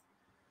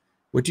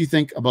 What do you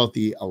think about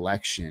the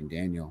election,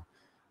 Daniel?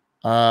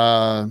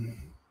 I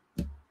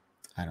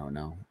don't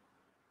know.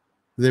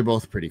 They're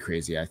both pretty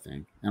crazy, I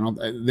think.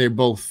 They're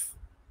both,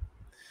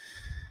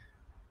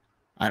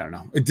 I don't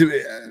know.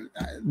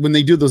 When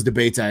they do those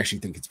debates, I actually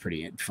think it's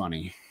pretty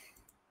funny.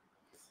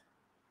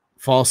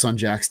 False on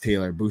Jax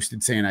Taylor.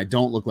 Boosted saying I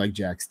don't look like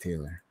Jax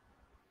Taylor.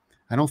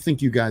 I don't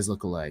think you guys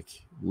look alike.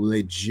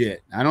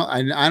 Legit. I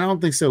don't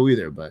think so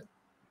either, but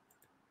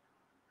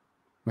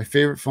my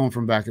favorite phone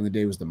from back in the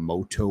day was the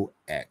Moto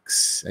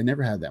X. I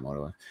never had that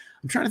Moto X.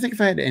 I'm trying to think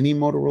if I had any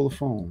Motorola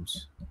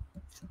phones.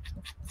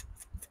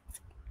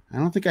 I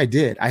don't think I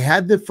did. I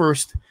had the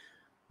first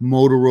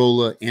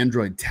Motorola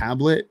Android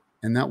tablet,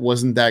 and that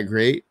wasn't that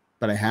great,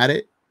 but I had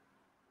it.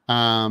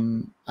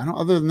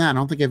 Other than that, I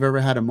don't think I've ever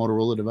had a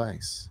Motorola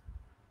device.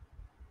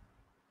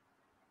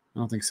 I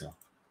don't think so.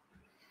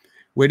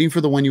 Waiting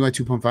for the One UI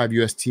 2.5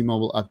 US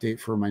T-Mobile update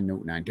for my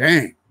Note 9.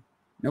 Dang.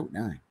 Note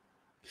 9.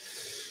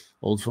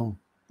 Old phone.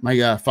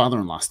 My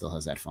father-in-law still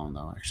has that phone,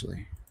 though,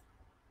 actually.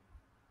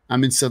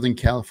 I'm in Southern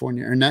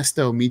California.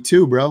 Ernesto, me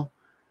too, bro.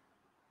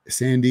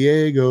 San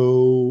Diego.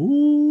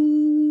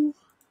 Ooh.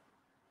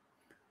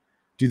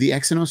 Do the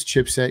Exynos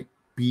chipset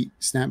beat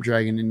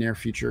Snapdragon in near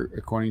future,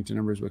 according to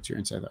numbers? What's your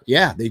inside thought?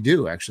 Yeah, they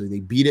do, actually.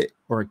 They beat it,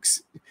 or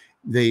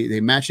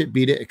they match it,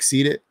 beat it,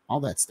 exceed it, all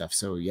that stuff.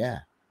 So, yeah.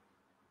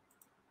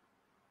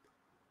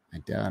 I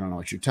don't know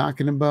what you're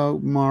talking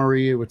about,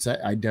 Mario. What's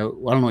that? I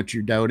don't know what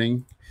you're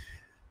doubting.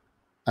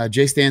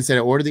 Jay Stan said, I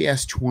ordered the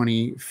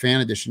S20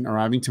 Fan Edition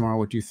arriving tomorrow.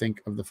 What do you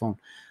think of the phone?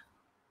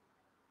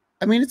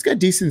 I mean, it's got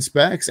decent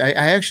specs. I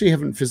actually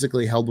haven't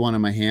physically held one in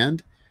my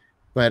hand,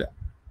 but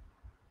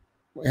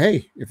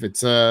hey, if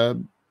it's I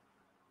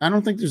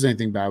don't think there's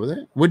anything bad with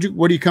it. What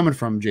are you coming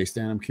from, Jay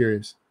Stan? I'm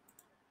curious.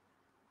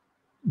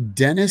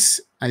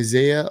 Dennis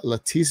Isaiah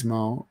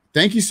Latismo,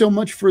 thank you so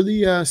much for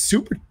the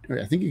super.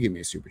 I think you gave me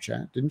a super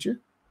chat, didn't you?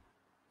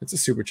 It's a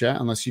super chat,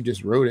 unless you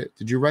just wrote it.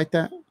 Did you write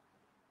that?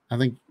 I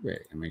think.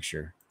 Wait, I'll make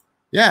sure.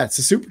 Yeah, it's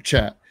a super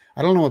chat.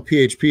 I don't know what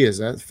PHP is.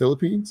 That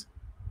Philippines?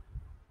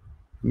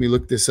 Let me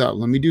look this up.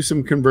 Let me do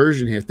some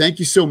conversion here. Thank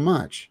you so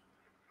much.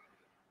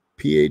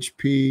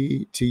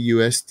 PHP to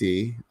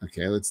USD.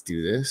 Okay, let's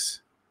do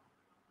this.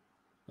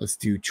 Let's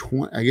do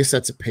 20. I guess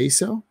that's a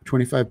peso,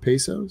 25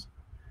 pesos.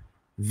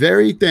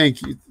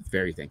 Thank you.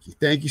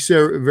 Thank you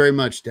so very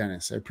much,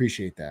 Dennis. I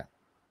appreciate that.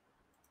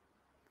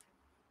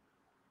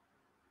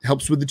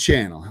 Helps with the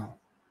channel.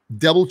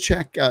 Double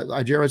check.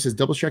 Jared says,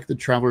 double check the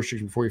travel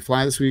restriction before you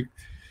fly this week.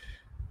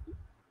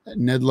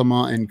 Ned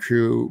Lamont and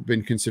crew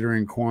been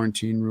considering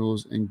quarantine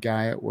rules, and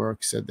guy at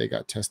work said they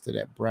got tested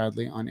at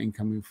Bradley on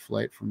incoming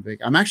flight from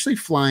Vegas. I'm actually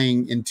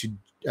flying into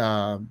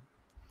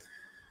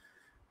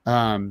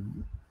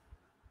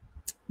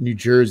New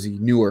Jersey,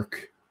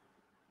 Newark.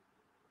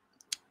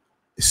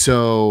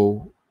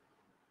 So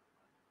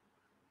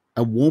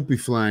I won't be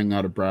flying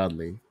out of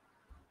Bradley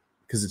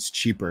because it's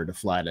cheaper to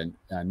fly to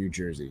New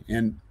Jersey.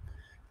 And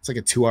it's like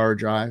a 2-hour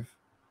drive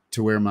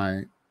to where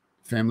my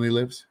family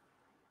lives.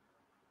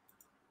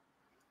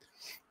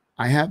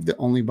 I have the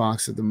only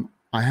box of the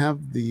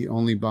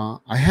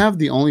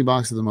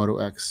Moto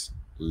X.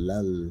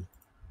 Lol.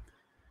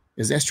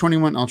 Is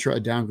S21 Ultra a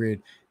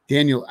downgrade?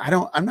 Daniel,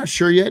 I'm not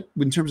sure yet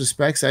in terms of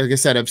specs. Like I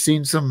said, I've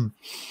seen some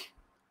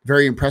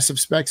very impressive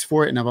specs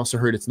for it, and I've also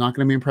heard it's not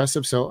going to be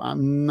impressive. So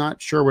I'm not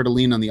sure where to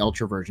lean on the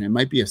Ultra version. It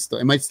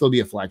might still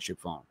be a flagship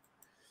phone.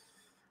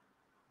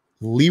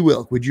 Lee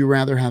Wilk, would you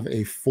rather have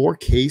a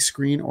 4K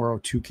screen or a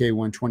 2K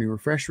 120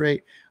 refresh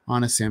rate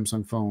on a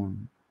Samsung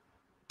phone?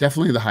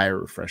 Definitely the higher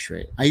refresh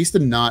rate. I used to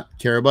not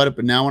care about it,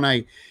 but now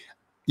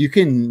you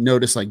can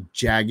notice like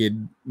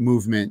jagged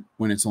movement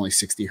when it's only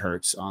 60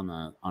 hertz on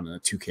a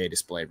 2K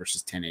display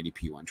versus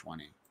 1080p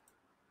 120.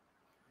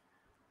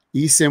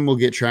 eSIM will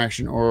get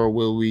traction, or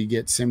will we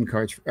get SIM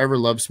cards forever?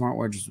 Love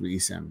smartwatches with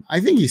eSIM. I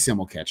think eSIM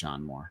will catch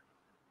on more.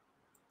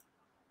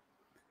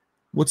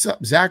 What's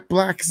up? Zach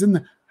Black is in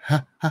the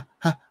house.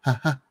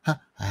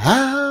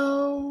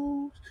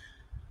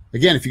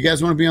 Again, if you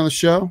guys want to be on the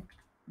show,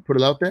 put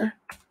it out there.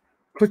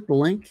 Click the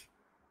link.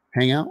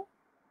 Hang out.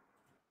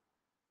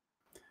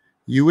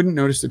 You wouldn't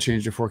notice the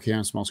change to 4K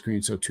on small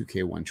screen, so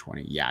 2K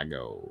 120.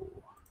 Yago.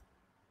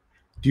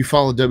 Do you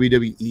follow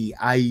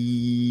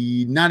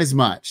WWE? Not as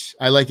much.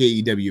 I like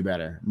AEW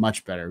better.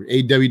 Much better.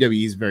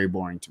 WWE is very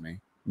boring to me.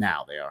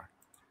 Now they are.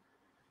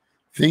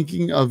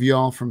 Thinking of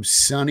y'all from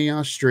sunny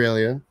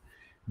Australia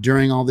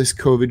during all this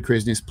COVID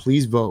craziness.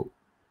 Please vote.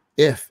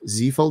 If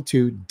Z Fold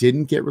 2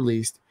 didn't get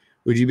released,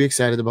 would you be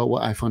excited about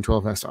what iPhone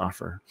 12 has to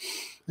offer?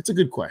 That's a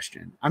good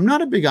question. I'm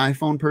not a big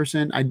iPhone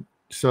person.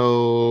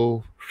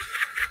 So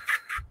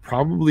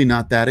probably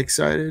not that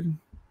excited.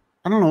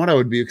 I don't know what I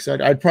would be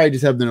excited. I'd probably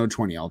just have the Note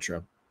 20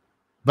 Ultra.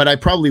 But I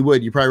probably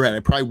would. You're probably right. I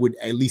probably would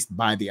at least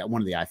buy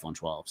one of the iPhone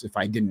 12s if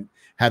I didn't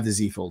have the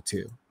Z Fold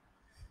 2.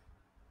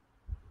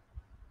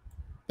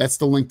 That's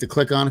the link to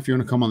click on if you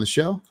want to come on the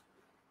show.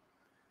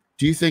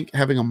 Do you think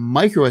having a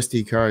micro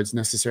SD card is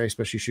necessary,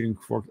 especially shooting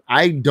for?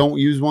 I don't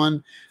use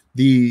one.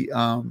 The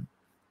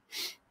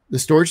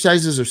storage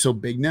sizes are so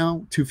big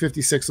now.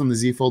 256 on the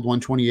Z Fold,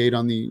 128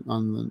 on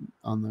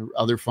the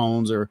other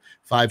phones, or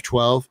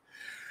 512.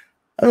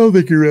 I don't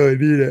think you really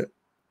need it.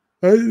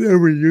 I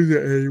never use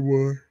it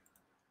anymore.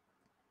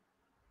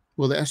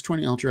 Will the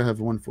S20 Ultra have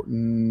one for?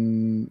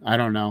 I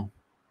don't know.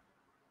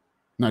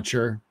 Not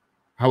sure.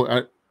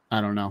 I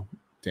don't know,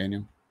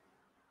 Daniel.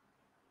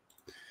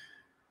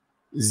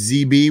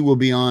 ZB will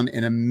be on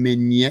in a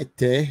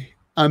minute.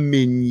 A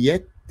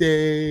minute.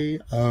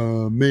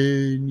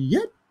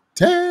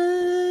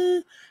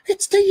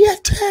 It's the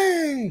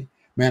Yeti.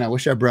 Man, I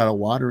wish I brought a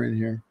water in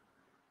here.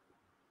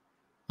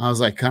 I was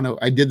like,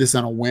 I did this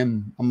on a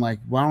whim. I'm like,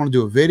 well, I want to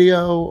do a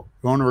video.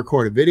 Do I want to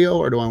record a video,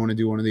 or do I want to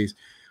do one of these?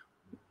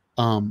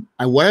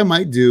 What I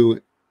might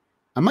do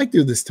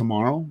this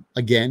tomorrow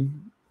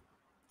again.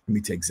 Let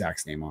me take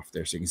Zach's name off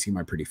there so you can see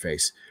my pretty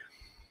face.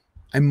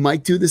 I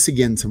might do this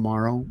again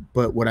tomorrow,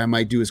 but what I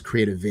might do is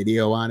create a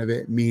video out of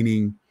it,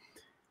 meaning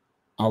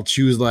I'll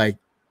choose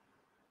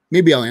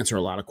maybe I'll answer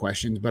a lot of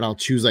questions, but I'll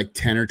choose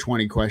 10 or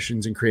 20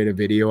 questions and create a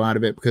video out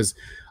of it, because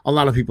a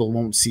lot of people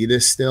won't see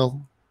this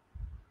still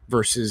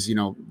versus,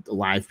 the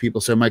live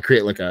people. So I might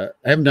create I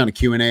haven't done a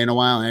Q&A in a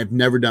while, and I've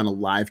never done a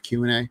live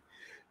Q&A.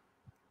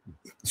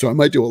 So I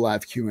might do a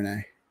live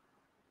Q&A.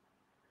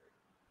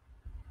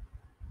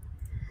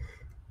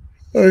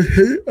 I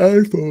hate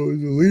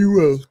iPhones, Lee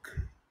Wilk.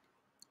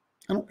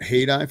 I don't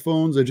hate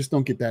iPhones. I just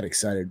don't get that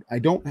excited. I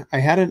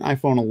had an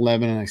iPhone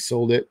 11 and I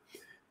sold it.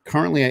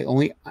 Currently,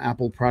 only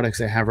Apple products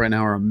I have right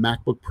now are a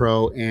MacBook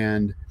Pro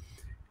and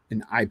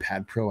an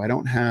iPad Pro. I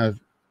don't have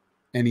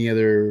any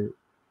other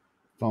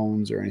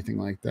phones or anything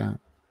like that.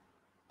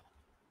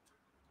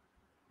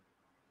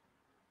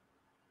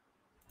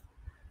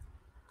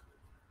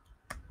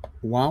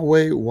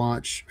 Huawei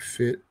Watch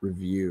Fit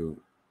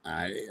review.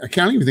 I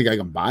can't even think I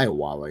can buy a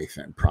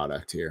Huawei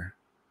product here.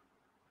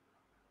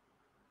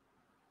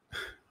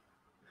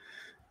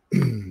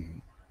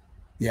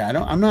 Yeah,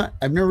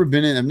 I've never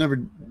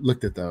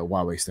looked at the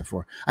Huawei stuff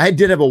before. I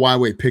did have a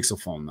Huawei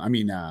Pixel phone. I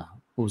mean, what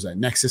was that?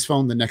 Nexus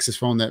phone? The Nexus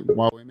phone that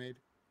Huawei made?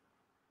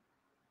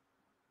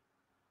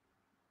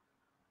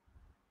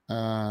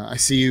 I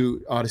see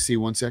you, Odyssey,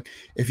 one sec.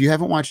 If you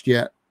haven't watched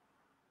yet,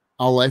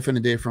 All Life in a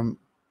Day from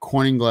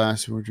Corning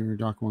Glass. I don't even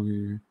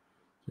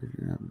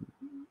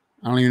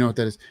know what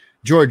that is.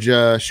 George,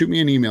 shoot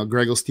me an email,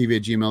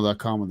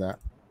 greglestv@gmail.com with that.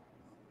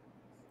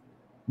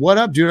 What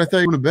up, dude? I thought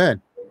you were in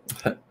bed.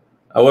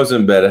 I was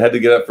in bed. I had to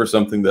get up for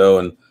something, though,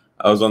 and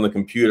I was on the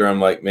computer. I'm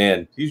like,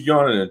 man, he's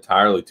yawning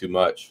entirely too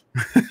much.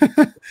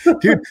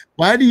 Dude,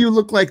 why do you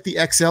look like the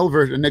XL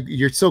version?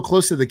 You're so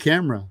close to the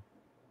camera.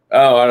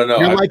 Oh, I don't know.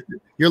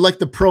 You're like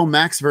the Pro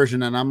Max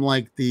version, and I'm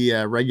like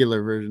the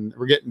regular version.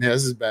 We're getting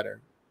this is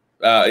better.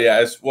 Yeah,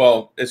 it's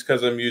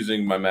because I'm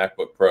using my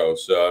MacBook Pro,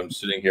 so I'm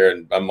sitting here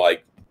and I'm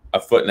like a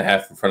foot and a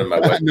half in front of my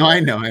webcam. No,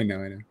 I know.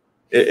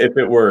 If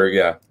it were,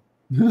 yeah.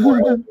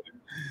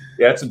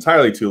 Yeah, it's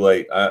entirely too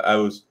late. I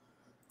was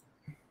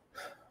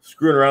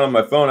screwing around on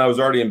my phone. I was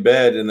already in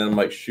bed, and then I'm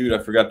like, shoot, I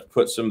forgot to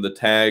put some of the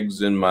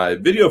tags in my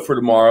video for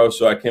tomorrow.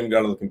 So I came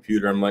down to the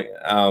computer. I'm like,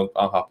 I'll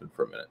hop in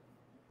for a minute.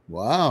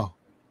 Wow,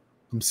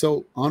 I'm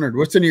so honored.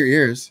 What's in your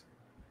ears?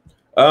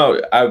 Oh,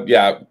 I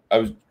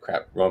was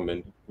crap. Wrong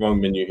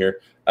menu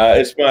here.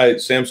 It's my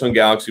Samsung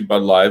Galaxy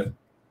Bud Live.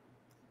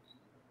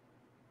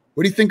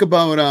 What do you think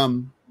about? I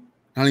don't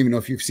even know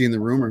if you've seen the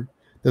rumor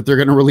that they're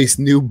going to release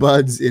new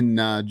buds in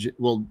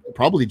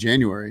probably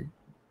January.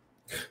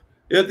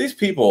 Yeah, these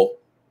people,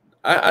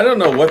 I don't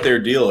know what their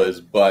deal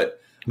is,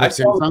 but I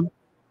saw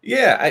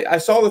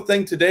the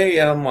thing today,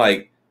 and I'm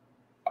like,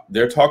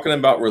 they're talking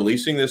about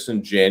releasing this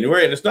in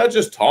January, and it's not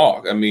just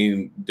talk. I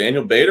mean,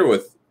 Daniel Bader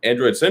with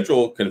Android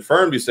Central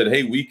confirmed. He said,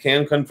 "Hey, we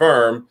can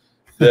confirm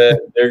that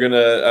they're going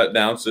to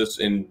announce this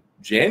in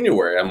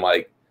January." I'm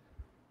like,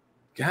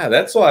 God,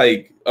 that's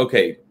like,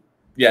 okay,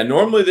 yeah.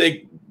 Normally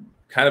they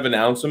kind of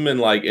announce them in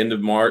like end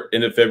of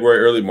February,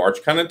 early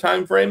March kind of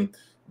time frame,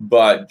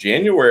 but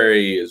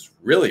January is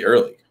really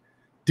early.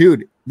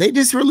 Dude, they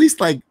just released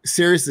like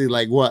seriously,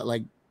 like what,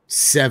 like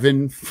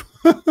seven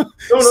of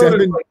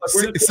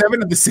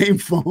the same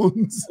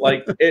phones.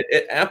 Like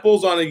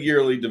Apple's on a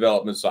yearly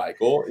development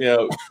cycle. You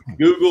know,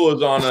 Google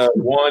is on a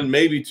one,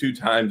 maybe two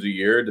times a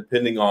year,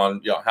 depending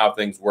on how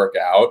things work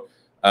out.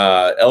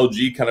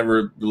 LG kind of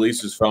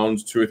releases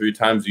phones 2 or 3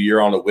 times a year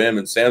on a whim,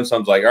 and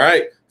Samsung's like, all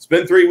right, it's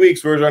been 3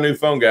 weeks. Where's our new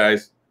phone,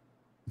 guys?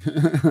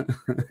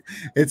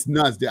 It's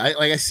nuts, dude.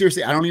 I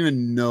seriously, I don't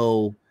even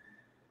know.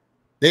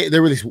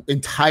 There were these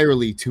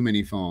entirely too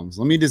many phones.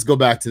 Let me just go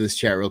back to this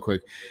chat real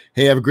quick.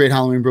 Hey, have a great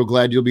Halloween, bro.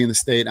 Glad you'll be in the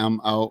state.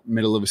 I'm out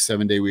middle of a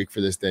 7-day week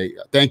for this day.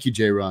 Thank you,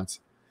 J Rods.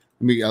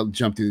 I'll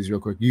jump through these real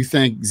quick. You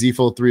think Z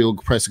Fold 3 will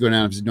press to go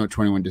down if Note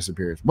 21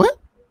 disappears? What?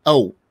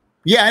 Oh,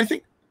 yeah.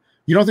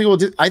 You don't think it will?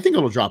 I think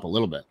it'll drop a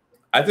little bit.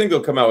 I think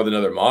they'll come out with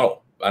another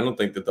model. I don't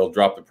think that they'll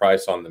drop the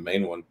price on the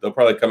main one. They'll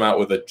probably come out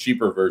with a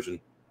cheaper version.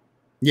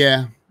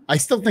 Yeah, I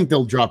still think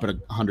they'll drop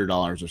it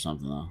 $100 or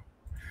something though.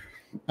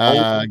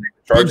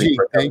 Benji,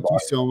 thank you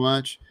so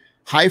much.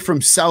 Hi from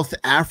South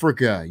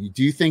Africa.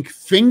 Do you think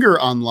finger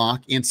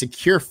unlock and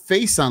secure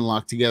face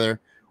unlock together,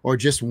 or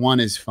just one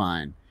is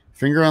fine?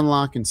 Finger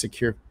unlock and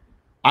secure.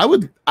 I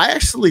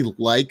actually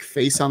like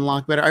face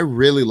unlock better. I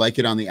really like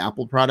it on the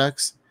Apple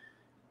products.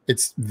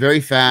 It's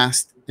very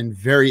fast and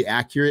very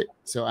accurate.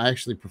 So I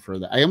actually prefer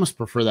that. I almost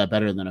prefer that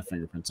better than a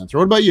fingerprint sensor.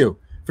 What about you?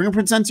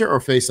 Fingerprint sensor or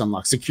face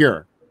unlock?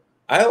 Secure.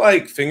 I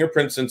like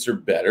fingerprint sensor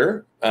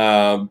better,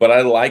 but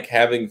I like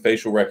having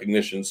facial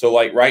recognition. So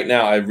like right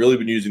now, I've really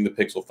been using the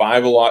Pixel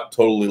 5 a lot.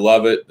 Totally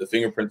love it. The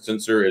fingerprint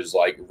sensor is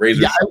like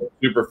razor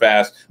super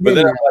fast. But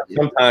then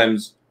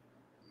sometimes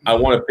I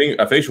want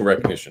a facial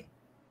recognition.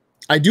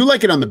 I do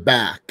like it on the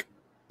back,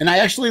 and I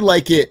actually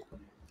like it.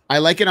 I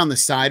like it on the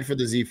side for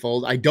the Z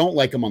Fold. I don't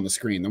like them on the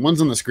screen. The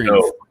ones on the screen.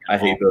 No, I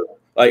hate those.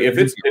 Like if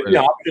the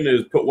option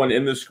is put one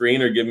in the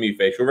screen or give me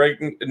facial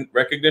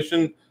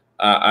recognition,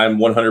 I'm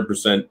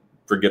 100%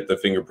 forget the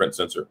fingerprint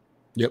sensor.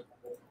 Yep,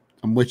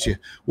 I'm with you.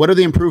 What are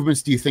the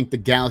improvements do you think the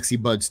Galaxy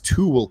Buds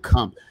 2 will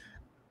come?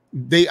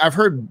 I've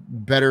heard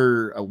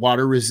better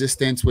water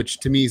resistance, which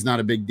to me is not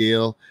a big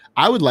deal.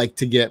 I would like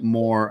to get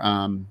more.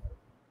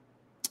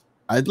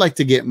 I'd like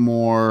to get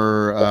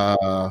more.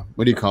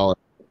 What do you call it?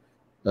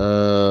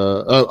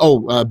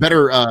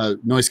 Better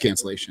noise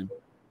cancellation.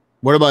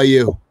 What about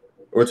you?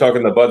 We're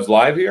talking the Buds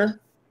Live here?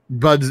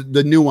 Buds,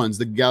 the new ones,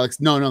 the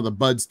Galaxy. No, the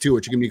Buds 2,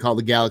 which are going to be called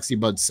the Galaxy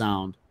Buds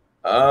Sound.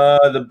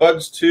 The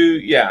Buds 2,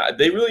 yeah,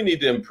 they really need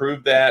to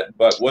improve that.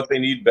 But what they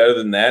need better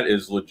than that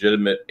is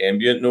legitimate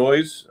ambient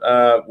noise,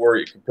 where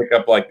you can pick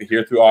up like the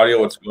hear-through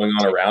audio, what's going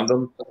on around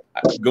them.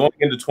 Going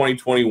into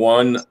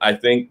 2021, I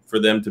think for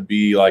them to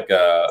be like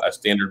a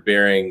standard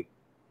bearing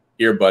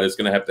earbud is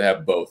going to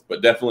have both,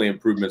 but definitely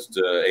improvements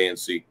to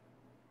ANC.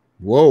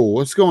 Whoa,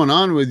 what's going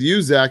on with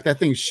you, Zach? That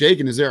thing's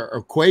shaking. Is there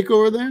a quake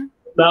over there?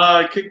 No,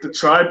 I kicked the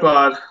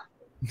tripod.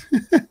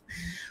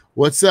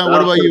 What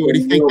about you? What do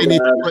you think they need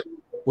to put?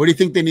 What do you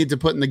think they need to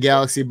put in the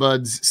Galaxy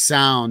Buds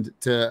sound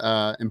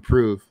to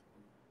improve?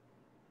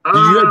 Do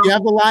you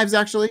have the lives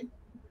actually?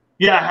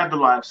 Yeah, I have the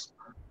lives.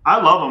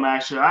 I love them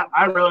actually.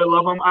 I really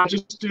love them. I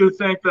just do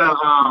think that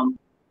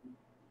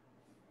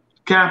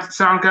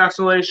sound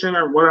cancellation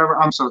or whatever.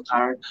 I'm so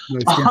tired.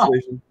 Noise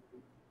cancellation.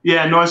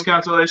 Yeah, noise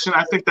cancellation.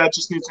 I think that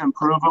just needs to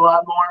improve a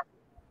lot more.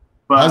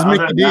 But how's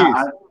Mickey D's?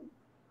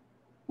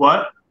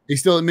 What? You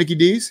still at Mickey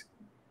D's?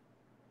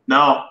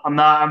 No, I'm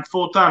not. I'm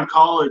full-time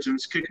college and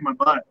it's kicking my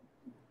butt.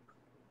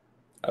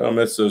 I don't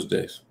miss those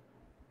days.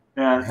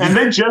 Yeah, and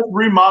they just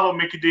remodeled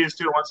Mickey D's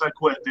too once I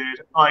quit,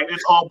 dude. Like,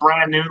 it's all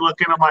brand new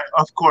looking. I'm like,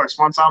 of course,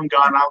 once I'm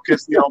gone, I'll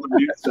get all the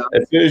new stuff.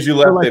 As soon as you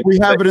left, like, we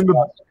have it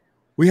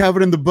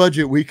in the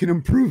budget. We can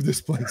improve this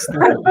place.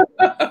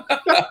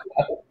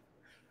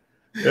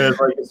 Yeah,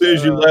 like as soon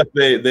as you left,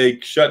 they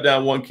shut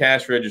down one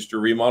cash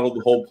register, remodeled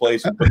the whole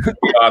place, and put the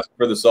kiosk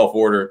for the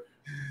self-order.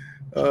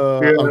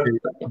 Okay.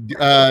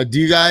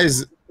 Do you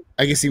guys?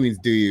 I guess he means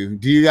do you?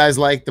 Do you guys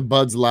like the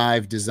Buds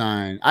Live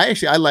design? I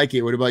like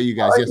it. What about you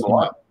guys?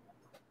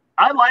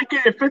 I like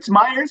it. It fits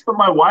my ears, but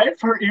my wife,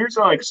 her ears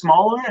are like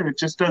smaller, and it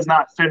just does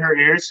not fit her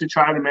ears. She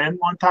tried them in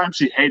one time.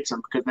 She hates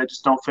them because they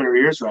just don't fit her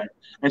ears right.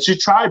 And she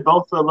tried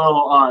both the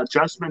little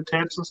adjustment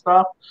tips and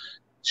stuff.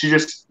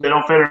 They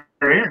don't fit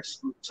her ears.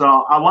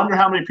 So I wonder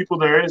how many people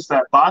there is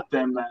that bought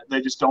them that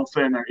they just don't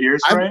fit in their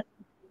ears right.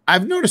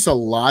 I've noticed a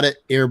lot of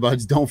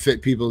earbuds don't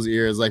fit people's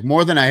ears, like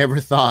more than I ever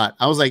thought.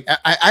 I was like,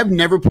 I've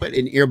never put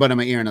an earbud in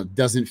my ear and it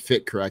doesn't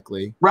fit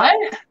correctly.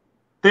 Right?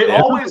 They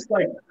always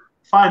like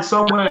find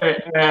some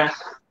way.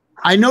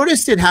 I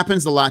noticed it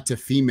happens a lot to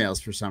females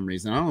for some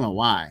reason. I don't know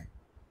why.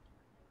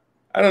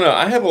 I don't know.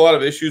 I have a lot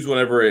of issues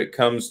whenever it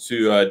comes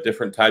to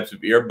different types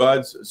of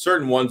earbuds.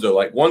 Certain ones are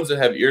like ones that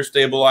have ear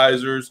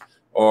stabilizers,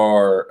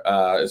 or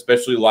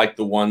especially like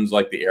the ones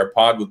like the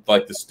AirPod with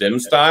like the stem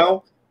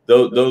style.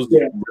 Those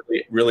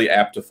really, really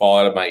apt to fall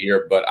out of my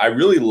ear. But I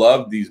really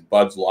love these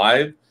Buds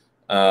Live.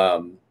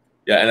 And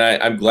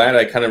I'm glad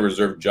I kind of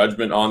reserved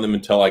judgment on them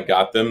until I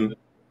got them,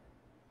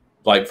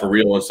 like for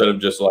real, instead of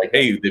just like,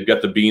 hey, they've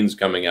got the beans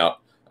coming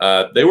out.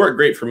 They work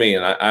great for me,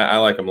 and I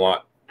like them a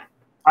lot.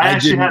 I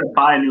actually had to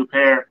buy a new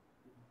pair.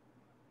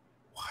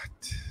 What?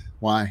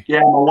 Why?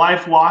 Yeah, my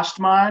wife washed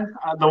mine.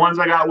 The ones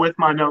I got with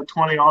my Note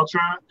 20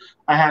 Ultra,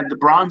 I had the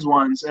bronze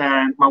ones,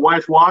 and my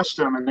wife washed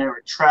them, and they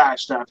were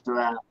trashed after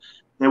that.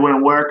 They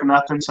wouldn't work or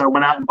nothing, so I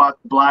went out and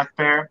bought the black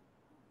pair.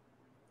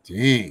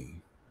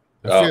 Dang.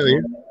 I feel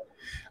you.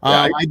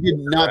 I did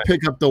not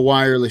pick up the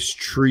wireless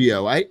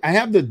Trio. I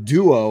have the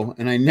Duo,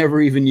 and I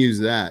never even use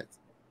that.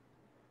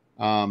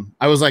 I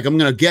was like, I'm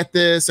going to get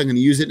this. I'm going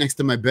to use it next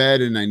to my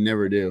bed, and I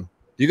never do.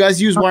 Do you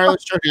guys use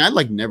wireless charging? I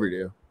never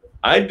do.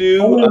 I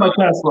do.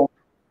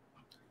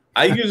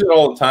 I use it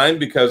all the time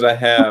because I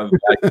have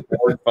like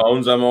 4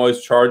 phones I'm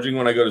always charging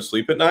when I go to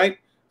sleep at night.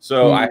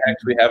 So I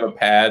actually have a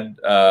pad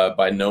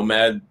by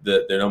Nomad,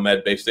 their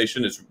Nomad base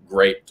station. It's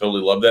great.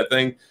 Totally love that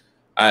thing.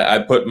 I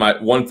put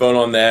my one phone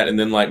on that, and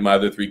then like my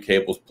other 3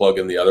 cables plug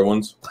in the other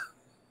ones.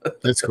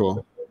 That's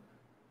cool.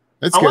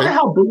 That's I good. wonder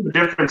how big the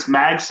difference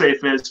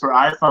MagSafe is for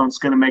iPhones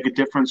going to make a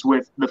difference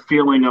with the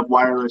feeling of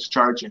wireless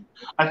charging.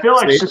 I feel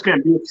like it's just going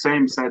to be the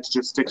same set,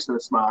 just sticks to the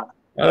spot.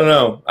 I don't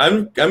know.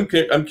 I'm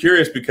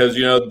curious because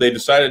they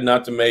decided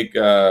not to make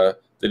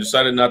they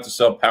decided not to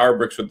sell power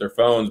bricks with their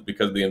phones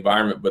because of the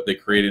environment, but they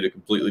created a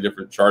completely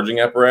different charging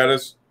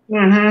apparatus.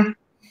 Mm-hmm.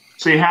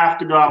 So you have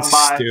to go out and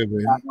buy.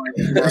 Stupid.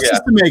 It's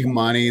just to make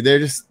money. They're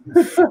just.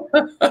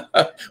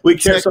 We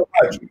care so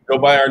much. Go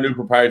buy our new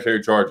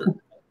proprietary charger.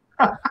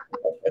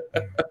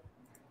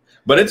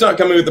 But it's not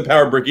coming with the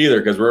power brick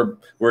either because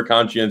we're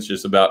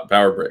conscientious about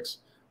power bricks.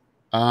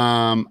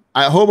 I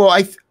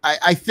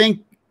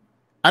think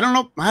I don't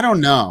know. I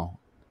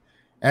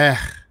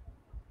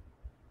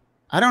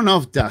don't know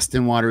if dust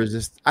and water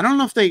resist. I don't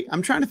know if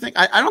I'm trying to think.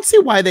 I don't see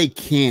why they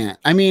can't.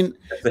 I mean,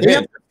 they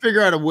have to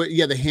figure out a way.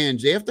 Yeah, the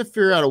hinge. They have to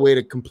figure out a way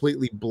to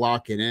completely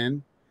block it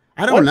in.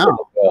 I don't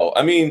know. Well,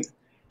 I mean,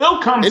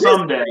 they'll come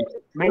someday.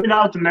 Maybe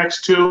not with the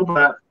next 2,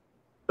 but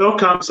they'll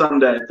come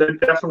someday. They're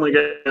definitely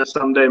going to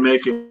someday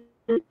make it.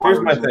 Here's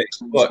my thing.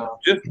 Look,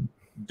 just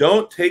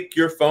don't take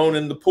your phone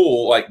in the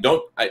pool. Like,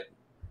 don't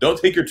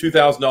take your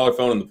 $2,000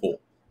 phone in the pool.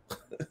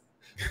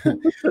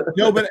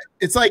 No, but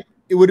it's like,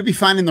 would it be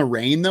fine in the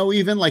rain though?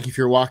 Even like if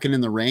you're walking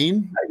in the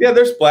rain? Yeah,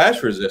 they're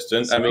splash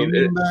resistant.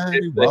 Somebody not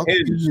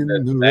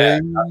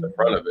the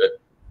front of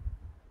it.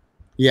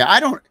 Yeah, I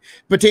don't.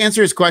 But to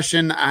answer his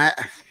question, I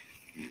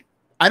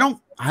don't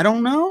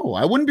know.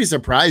 I wouldn't be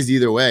surprised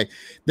either way.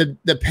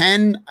 The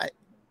pen.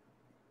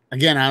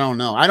 Again, I don't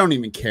know. I don't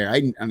even care. I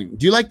don't even,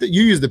 do you like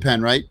you use the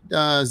pen, right,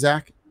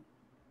 Zach?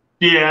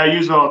 Yeah, I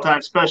use it all the time,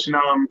 especially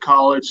now I'm in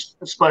college,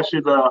 especially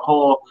the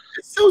whole.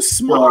 It's so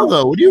small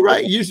though. What do you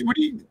write?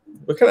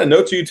 What kind of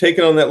notes are you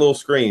taking on that little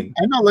screen?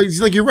 I know, it's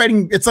like you're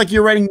writing. It's like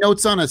you're writing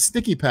notes on a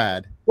sticky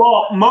pad.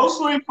 Well,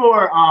 mostly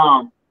for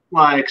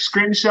like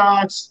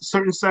screenshots,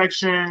 certain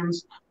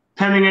sections,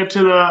 pinning it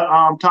to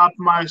the top of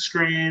my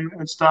screen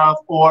and stuff,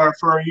 or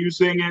for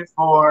using it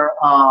for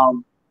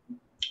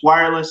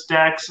wireless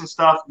decks and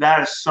stuff.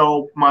 That is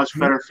so much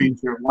better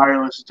feature.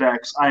 Wireless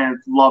decks, I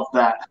love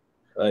that.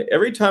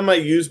 Every time I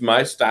use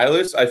my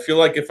stylus, I feel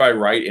like if I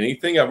write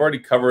anything, I've already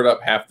covered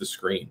up half the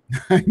screen.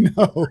 I know.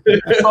 So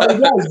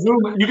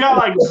you gotta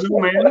like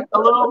zoom in a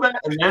little bit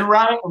and then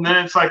write, and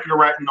then it's like you're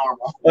writing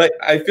normal. Like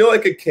I feel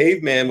like a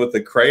caveman with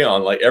a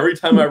crayon. Like every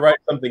time I write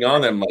something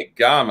on them, I'm like,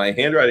 God, my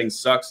handwriting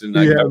sucks. And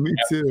yeah, me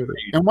too.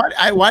 And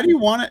why do you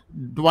want it?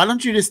 Why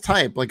don't you just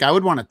type? Like I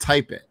would want to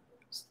type it.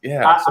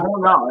 Yeah, I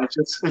don't know.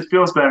 It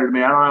feels better to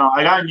me. I don't know.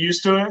 I got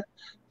used to it.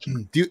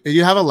 Do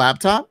you have a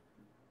laptop?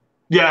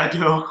 Yeah, I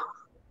do.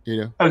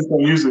 You do. I just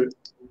don't use it.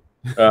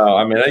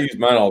 I mean, I use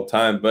mine all the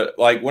time, but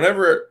like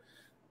whenever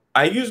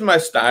I use my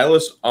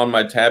stylus on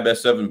my Tab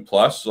S7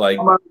 Plus, like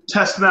I'm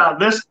testing out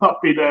this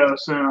puppy though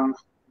soon.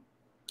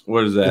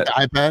 What is that?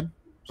 Like iPad.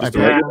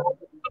 Yeah.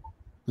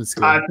 That's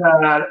good.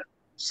 iPad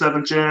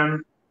 7th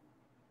Gen.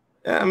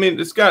 Yeah, I mean,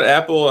 it's got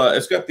Apple.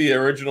 It's got the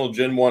original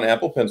Gen 1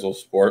 Apple Pencil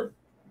support.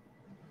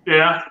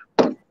 Yeah,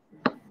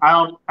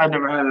 I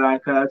never had an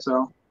iPad,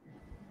 so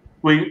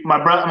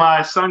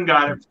my son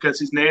got it because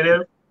he's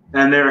native,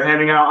 and they were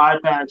handing out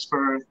iPads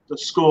for the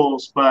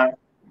schools, but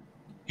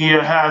he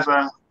has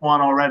one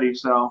already,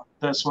 so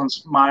this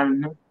one's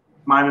mine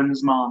and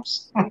his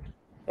mom's.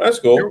 That's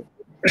cool.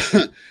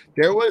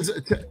 There was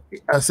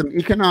some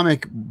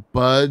economic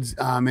buds.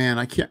 Oh man,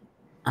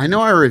 I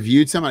know I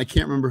reviewed some. I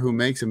can't remember who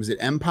makes them. Is it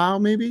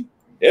MPOW maybe?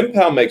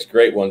 MPOW makes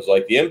great ones,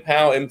 like the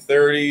MPOW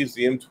M30s,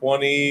 the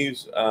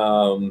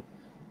M20s.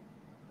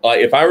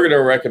 Like if I were going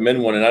to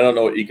recommend one, and I don't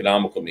know what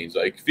economical means.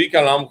 Like if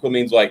economical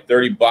means like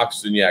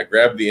 $30, then yeah,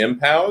 grab the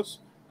MPOWs.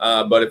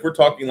 But if we're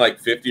talking like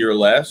 50 or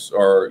less,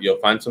 or you'll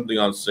find something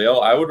on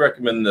sale, I would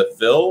recommend the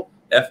Phil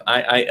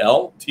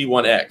FIIL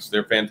T1X.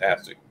 They're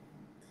fantastic.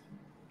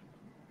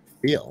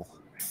 Phil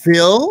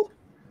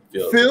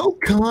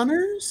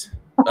Connors.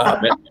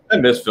 Man, I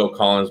miss Phil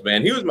Collins,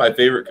 man. He was my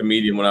favorite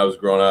comedian when I was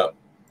growing up.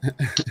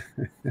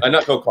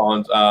 Not Phil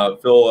Collins.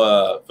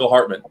 Phil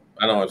Hartman.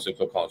 I don't want to say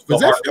Phil Collins.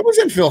 It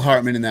wasn't Phil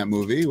Hartman in that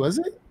movie, was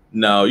it?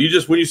 No,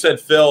 when you said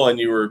Phil and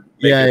you were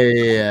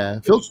yeah.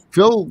 Phil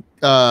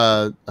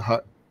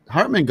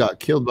Hartman got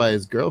killed by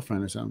his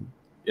girlfriend or something.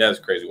 Yeah, his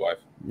crazy wife.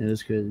 Yeah,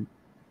 it's crazy.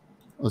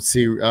 Let's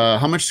see.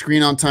 How much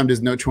screen on time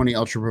does Note 20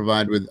 Ultra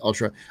provide with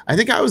Ultra? I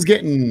think I was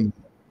getting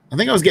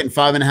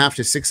 5.5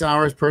 to 6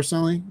 hours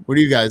personally. What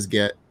do you guys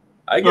get?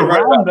 I get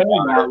around there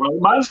now.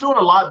 Mine's doing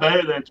a lot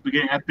better than at the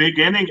beginning. At the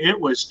beginning, it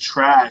was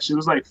trash. It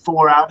was like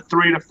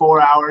 3 to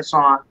 4 hours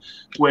on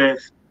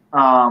with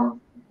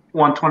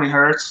 120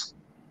 hertz.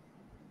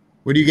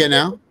 What do you get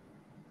now?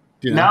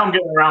 Now I'm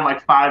getting around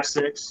like 5,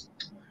 6.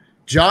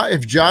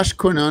 If Josh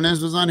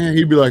Quinones was on here,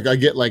 he'd be like, I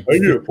get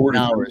 40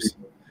 hours.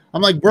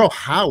 I'm like, bro,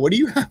 how? What do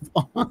you have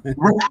on?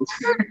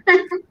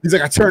 He's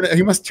like,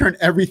 he must turn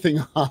everything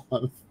off.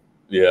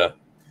 Yeah.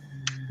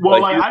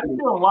 Well, I've been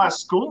doing a lot of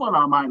schooling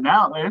on mine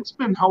now, and it's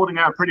been holding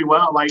out pretty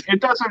well. Like, it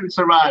doesn't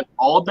survive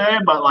all day,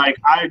 but like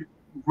I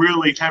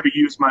really heavy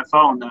use my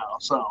phone now.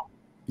 So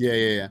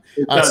yeah.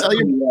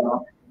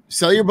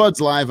 Sell your buds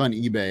live on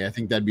eBay. I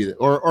think that'd be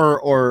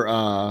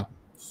or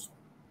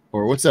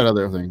what's that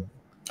other thing?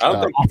 I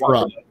don't think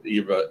OfferUp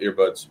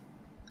earbuds.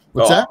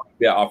 What's that?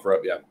 Yeah, OfferUp.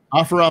 Yeah,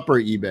 OfferUp or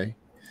eBay.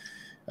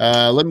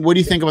 What do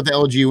you think about the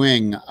LG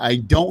Wing? I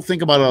don't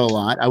think about it a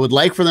lot. I would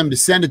like for them to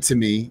send it to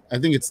me. I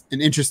think it's an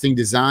interesting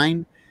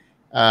design.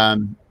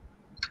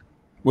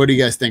 What do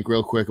you guys think,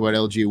 real quick, about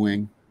LG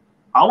Wing?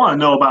 I want to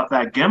know about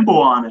that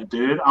gimbal on it,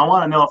 dude. I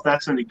want to know if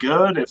that's any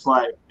good. If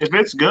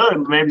it's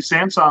good, maybe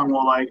Samsung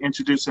will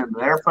introduce it into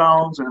their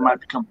phones, and it might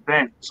become a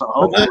thing. So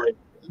hopefully.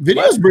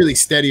 Video's really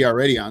steady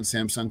already on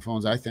Samsung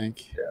phones, I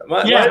think.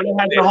 Yeah, it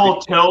has the whole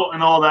tilt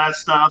and all that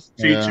stuff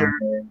feature.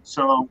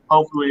 So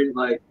hopefully,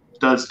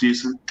 does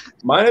decent.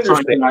 My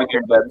understanding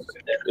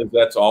is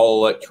that's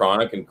all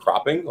electronic and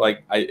cropping.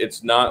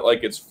 It's not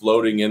like it's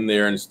floating in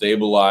there and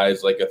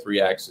stabilized like a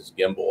 3-axis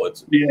gimbal.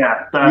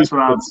 That's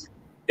what I'm.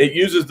 It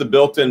uses the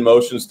built-in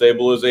motion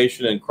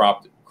stabilization and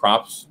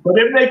crops. But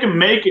if they can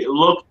make it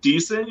look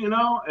decent,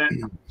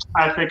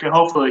 I think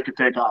hopefully it could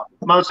take off.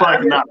 Most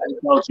likely not.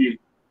 LG.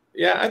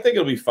 Yeah, I think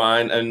it'll be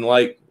fine. And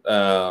like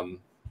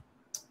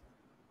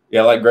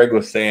Greg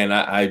was saying,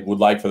 I would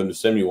like for them to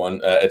send me one.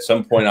 At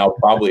some point, I'll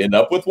probably end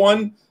up with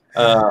one.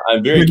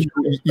 I'm very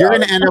curious. You're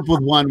going to end up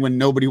with one when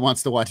nobody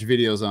wants to watch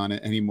videos on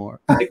it anymore.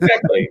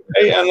 Exactly.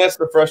 And that's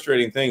the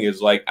frustrating thing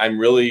is I'm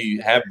really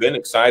have been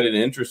excited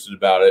and interested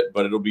about it,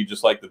 but it'll be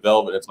just like the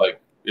Velvet. It's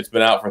it's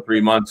been out for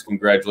 3 months.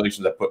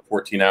 Congratulations. I put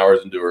 14 hours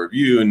into a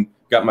review and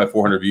got my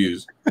 400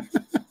 views.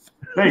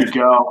 There you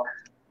go.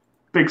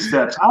 Big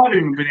steps. I haven't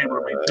even been able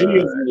to make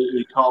videos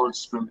in college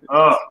spin.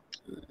 Oh.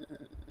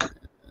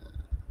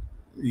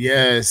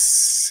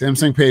 Yes,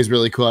 Samsung Pay is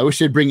really cool. I wish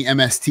they'd bring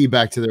MST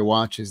back to their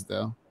watches,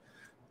 though.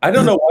 I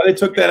don't know why they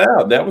took that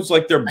out. That was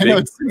their big. I know,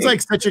 it seems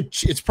like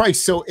it's probably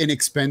so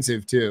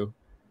inexpensive too.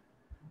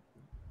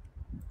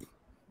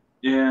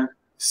 Yeah.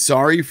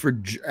 Sorry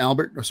for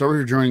Albert.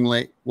 Sorry for joining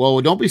late.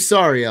 Well, don't be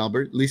sorry,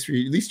 Albert. At least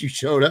you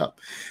showed up.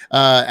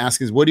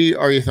 Ask us, what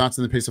are your thoughts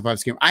on the Pixel 5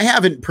 scam? I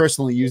haven't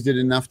personally used it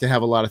enough to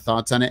have a lot of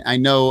thoughts on it. I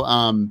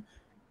know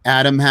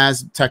Adam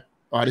has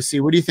Odyssey.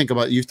 What do you think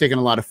about? You've taken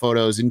a lot of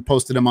photos and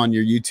posted them on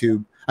your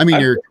YouTube. I mean,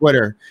 your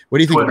Twitter. What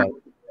do you think about it?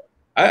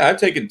 I've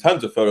taken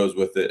tons of photos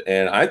with it,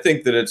 and I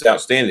think that it's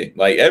outstanding.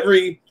 Like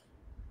every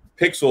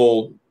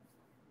pixel,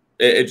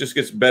 it just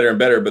gets better and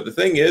better. But the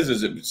thing is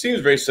it seems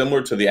very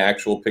similar to the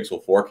actual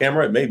Pixel 4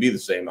 camera. It may be the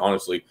same,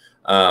 honestly.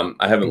 I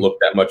haven't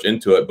looked that much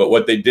into it. But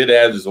what they did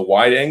add is a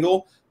wide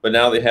angle. But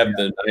now they have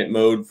the night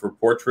mode for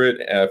portrait,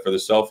 for the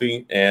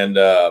selfie, and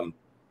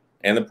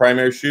the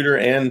primary shooter,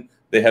 and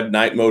they have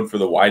night mode for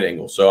the wide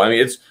angle. So I mean,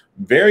 it's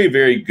very,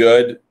 very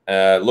good.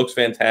 Looks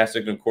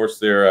fantastic. And of course,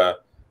 their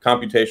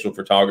computational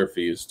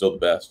photography is still the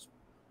best.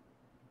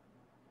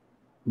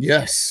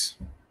 Yes.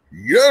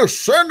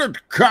 Yes, and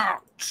it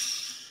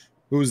counts.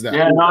 Who's that?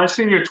 Yeah, no, I've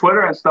seen your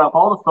Twitter and stuff.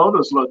 All the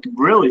photos look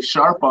really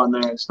sharp on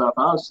there and stuff.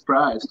 I was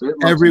surprised.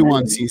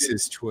 Everyone sees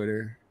his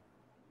Twitter.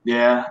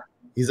 Yeah.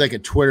 He's like a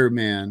Twitter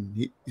man.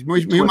 He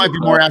might be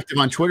more active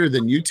on Twitter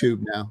than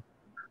YouTube now.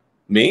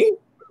 Me?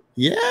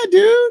 Yeah,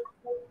 dude.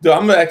 Dude,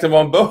 I'm active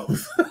on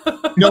both.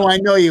 No, I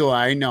know you are.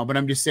 I know, but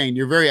I'm just saying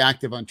you're very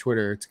active on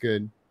Twitter. It's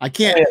good. I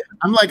can't.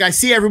 I'm like, I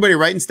see everybody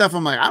writing stuff.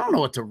 I'm like, I don't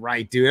know what to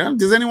write, dude.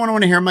 Does anyone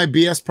want to hear my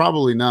BS?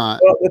 Probably not.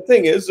 Well, the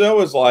thing is,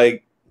 though, is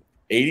like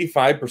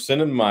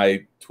 85% of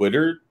my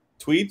Twitter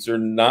tweets are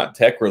not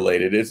tech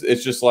related.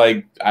 It's just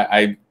like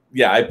I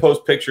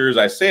post pictures.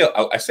 I say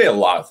a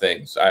lot of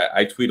things.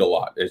 I tweet a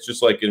lot. It's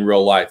just like in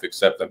real life,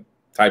 except I'm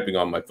typing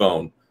on my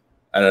phone.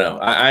 I don't know.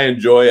 I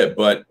enjoy it,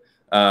 but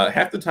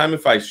half the time,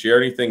 if I share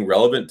anything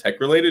relevant tech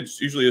related, it's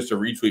usually just a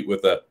retweet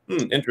with a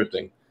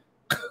interesting.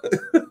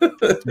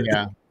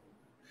 Yeah.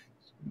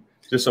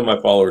 Just so my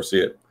followers see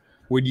it.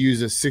 Would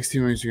use a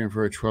 16 Instagram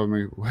for a 12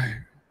 million. What?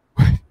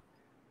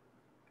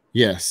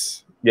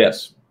 Yes.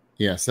 Yes.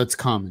 Yes, that's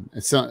common.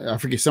 It's I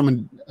forget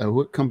someone.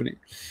 What company?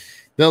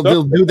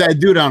 They'll do that.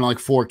 Do it on like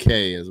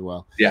 4K as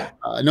well. Yeah.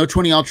 Note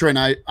 20 Ultra and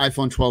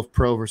iPhone 12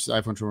 Pro versus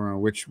iPhone 12 Pro,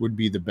 which would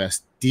be the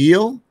best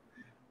deal?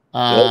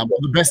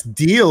 The best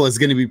deal is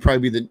going to be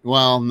probably the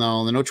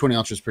Note 20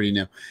 Ultra is pretty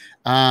new.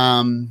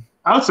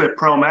 I would say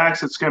Pro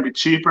Max. It's going to be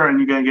cheaper, and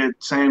you're going to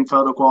get same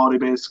photo quality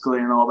basically,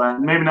 and all that.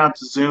 Maybe not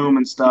the zoom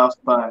and stuff,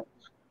 but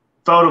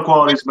photo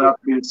quality is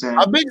about to be the same.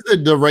 How big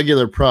is the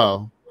regular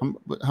Pro?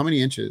 How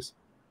many inches?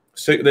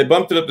 So they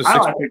bumped it up to 6. I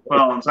like big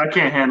phones. I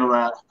can't handle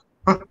that.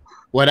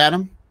 What,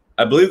 Adam?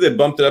 I believe they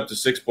bumped it up to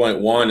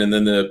 6.1, and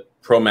then the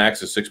Pro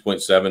Max is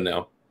 6.7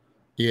 now.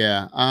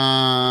 Yeah.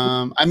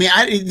 I mean,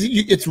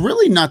 it's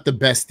really not the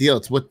best deal.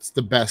 It's what's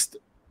the best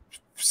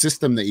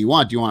system that you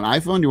want. Do you want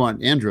iPhone? Do you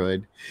want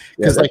Android?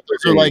 Because like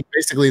those are like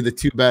basically the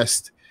two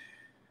best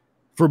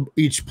for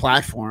each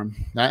platform.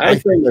 I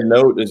think the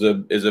Note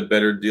is a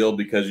better deal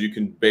because you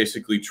can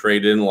basically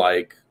trade in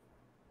like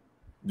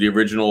the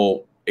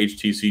original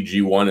HTC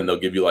G1 and they'll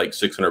give you like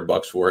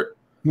 $600 for it.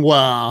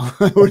 Wow.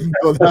 I wouldn't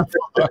go that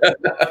far.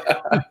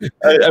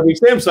 I mean,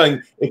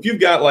 Samsung, if you've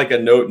got like a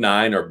Note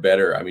 9 or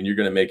better, I mean, you're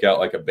going to make out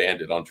like a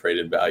bandit on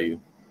trade-in value.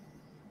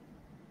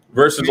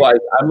 Versus like,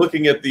 I'm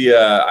looking at the,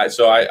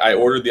 I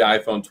ordered the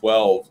iPhone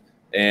 12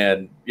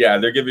 and yeah,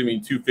 they're giving me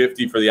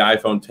 $250 for the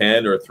iPhone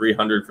 10 or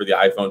 $300 for the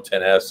iPhone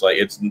 10s. Like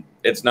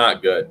it's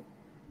not good.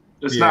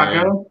 It's not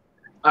good?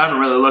 I haven't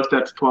really looked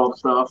at the 12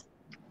 stuff.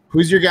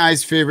 Who's your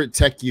guys' favorite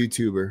tech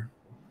YouTuber?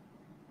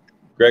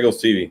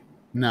 Greggles TV.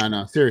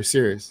 No, serious.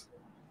 Serious.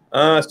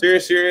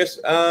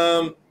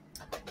 I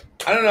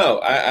don't know.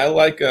 I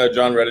like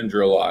John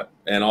Redinger a lot,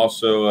 and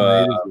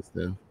also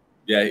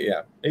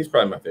yeah, he's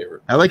probably my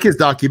favorite. I like his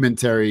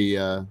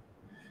documentary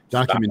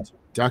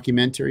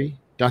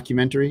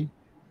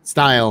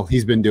style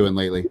he's been doing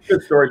lately. He's a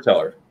good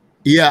storyteller.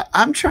 Yeah,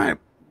 I'm trying.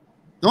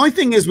 The only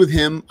thing is with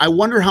him, I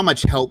wonder how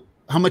much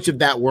of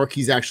that work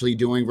he's actually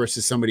doing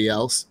versus somebody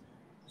else.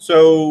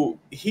 So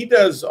he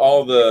does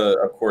all the,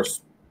 of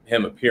course,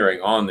 him appearing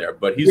on there,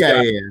 but he's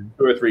got 2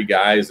 or 3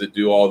 guys that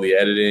do all the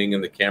editing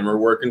and the camera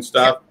work and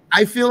stuff.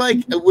 I feel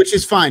like, which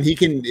is fine.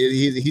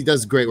 He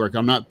does great work.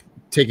 I'm not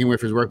taking away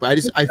from his work, but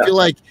I feel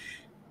like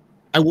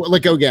I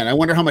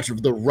wonder how much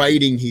of the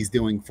writing he's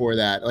doing for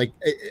that. Like,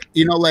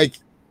 you know, like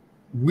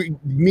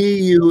me,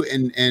 you,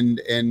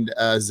 and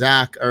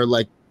Zach are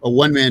like a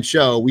one-man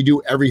show. We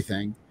do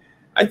everything.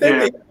 I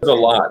think he does a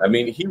lot. I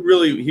mean, he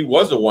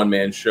was a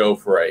one-man show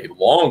for a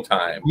long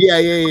time.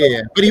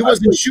 Yeah. But he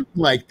wasn't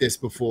shooting like this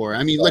before.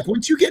 I mean, like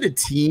once you get a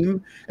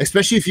team,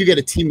 especially if you get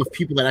a team of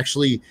people that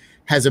actually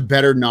has a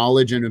better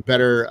knowledge and a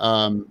better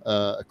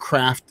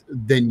craft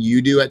than you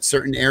do at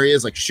certain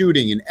areas, like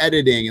shooting and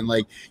editing, and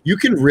like you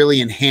can really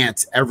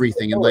enhance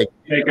everything and like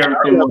make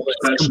everything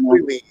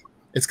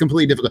it's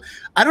completely difficult.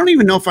 I don't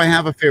even know if I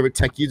have a favorite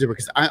tech YouTuber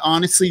because I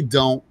honestly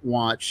don't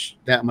watch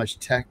that much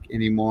tech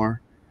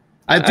anymore.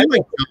 I do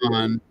like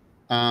John.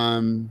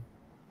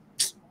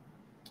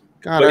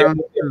 God,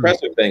 the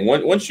impressive thing.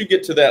 Once you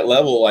get to that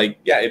level, like,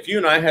 yeah, if you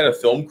and I had a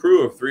film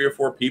crew of 3 or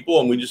 4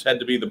 people and we just had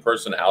to be the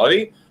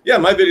personality, yeah,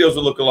 my videos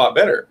would look a lot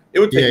better. It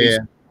would take me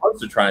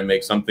months to try and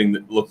make something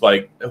that looked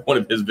like one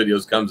of his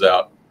videos comes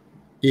out.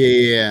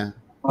 Yeah.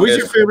 Who's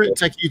your favorite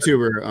tech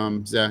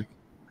YouTuber, Zach?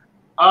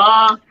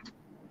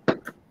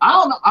 I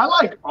don't know. I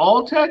like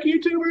all tech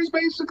YouTubers,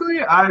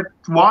 basically. I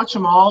watch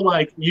them all.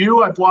 Like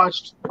you, I've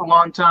watched a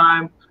long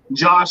time.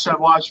 Josh, I've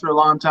watched for a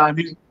long time.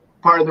 He's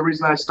part of the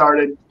reason I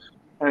started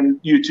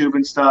and YouTube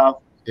and stuff.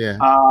 Yeah.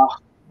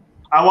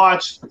 I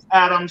watch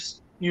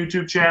Adam's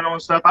YouTube channel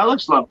and stuff. I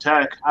just love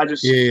tech. I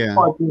just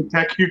watch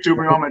tech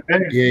YouTuber on my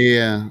day.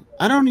 Yeah.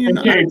 I don't even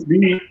know.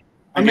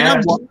 I mean,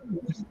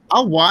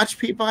 I'll watch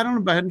people. I don't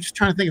know, but I'm just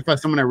trying to think if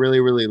that's someone I really,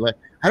 really like.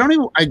 I don't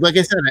even, like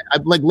I said,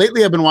 like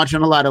lately I've been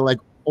watching a lot of like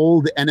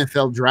old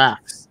NFL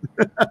drafts.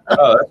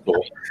 Oh, that's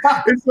cool.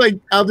 It's like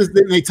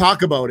they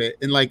talk about it,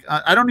 and like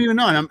I don't even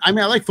know. And I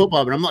mean, I like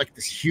football, but I'm like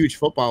this huge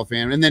football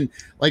fan. And then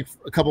like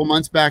a couple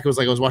months back, it was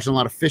like I was watching a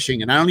lot of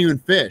fishing, and I don't even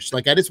fish.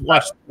 Like I just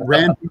watched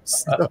random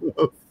stuff.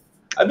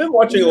 I've been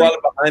watching a lot of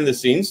behind the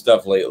scenes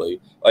stuff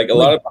lately, like a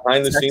lot of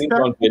behind the scenes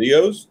on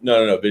videos.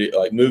 No, video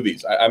like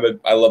movies. I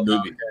love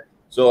movies. Okay.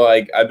 So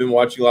like I've been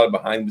watching a lot of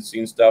behind the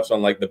scenes stuff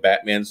on like the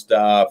Batman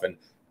stuff and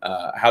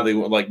how they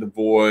like the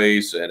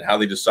voice and how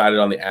they decided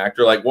on the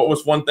actor. Like what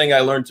was one thing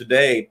I learned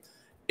today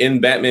in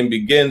Batman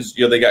Begins?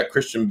 You know, they got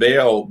Christian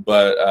Bale,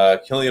 but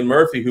Cillian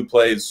Murphy, who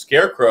plays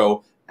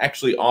Scarecrow,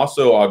 actually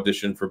also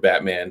auditioned for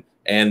Batman.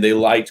 And they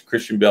liked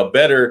Christian Bale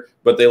better,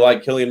 but they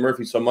liked Cillian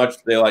Murphy so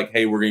much they like,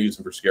 hey, we're gonna use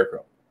him for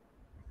Scarecrow.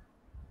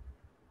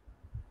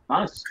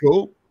 Nice,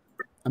 cool.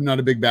 I'm not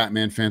a big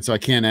Batman fan, so I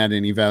can't add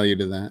any value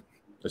to that.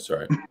 That's all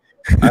right.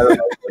 I don't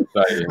know.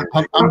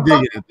 I'm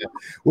digging it.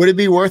 Would it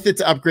be worth it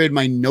to upgrade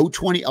my Note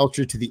 20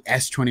 Ultra to the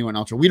S21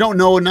 Ultra? We don't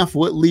know enough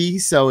with Lee,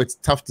 so it's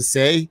tough to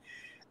say.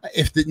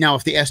 If the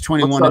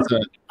S21 is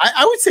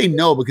I would say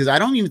no, because I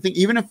don't even think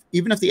even if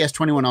the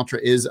S21 Ultra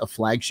is a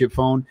flagship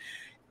phone.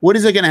 What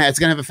is it going to have? It's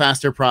going to have a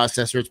faster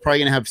processor. It's probably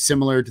going to have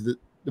similar to the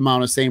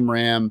amount of same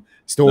RAM,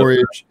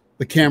 storage.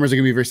 The cameras are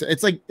going to be very.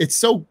 It's like it's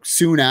so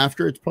soon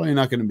after. It's probably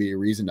not going to be a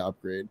reason to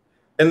upgrade.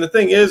 And the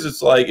thing is,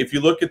 it's like if you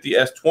look at the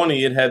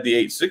S20, it had the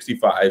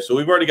 865. So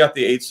we've already got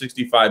the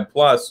 865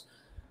 Plus.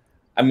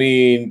 I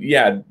mean,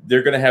 yeah,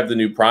 they're going to have the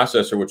new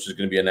processor, which is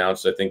going to be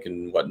announced, I think,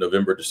 in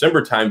November,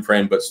 December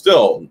timeframe. But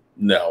still,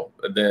 no,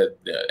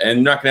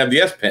 and not going to have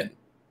the S Pen.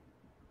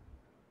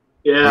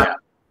 Yeah.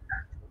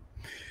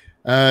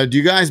 Do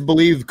you guys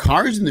believe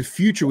cars in the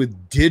future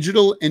with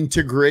digital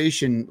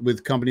integration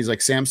with companies like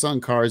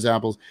Samsung, Cars,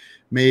 Apple's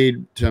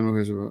made?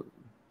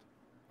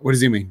 What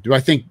does he mean? Do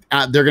I think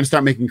they're going to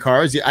start making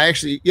cars?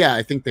 Yeah,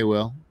 I think they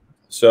will.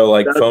 So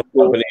like phone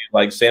companies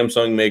like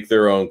Samsung make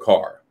their own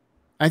car.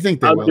 I think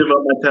they will. I'll give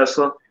up my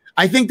Tesla.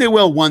 I think they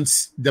will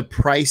once the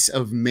price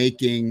of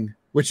making,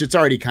 which it's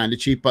already kind of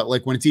cheap, but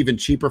like when it's even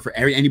cheaper for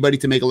anybody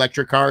to make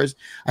electric cars,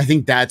 I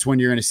think that's when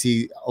you're going to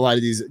see a lot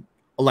of these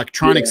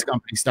electronics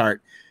companies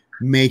start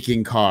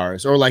making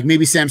cars, or like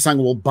maybe Samsung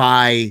will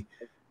buy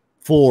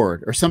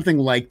Ford or something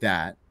like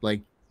that.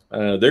 Like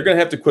they're going to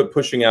have to quit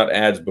pushing out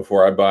ads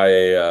before I buy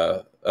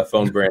a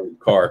phone branded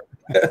car.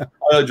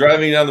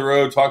 Driving down the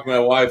road, talking to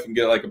my wife, and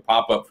get like a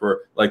pop up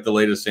for like the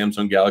latest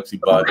Samsung Galaxy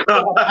Bud.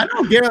 I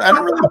don't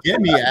really get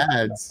any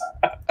ads.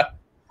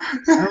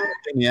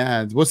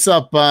 What's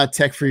up,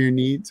 Tech for Your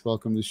Needs?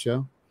 Welcome to the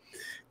show.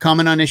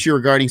 Comment on issue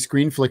regarding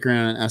screen flickering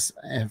on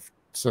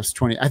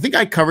S20. I think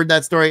I covered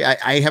that story.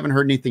 I haven't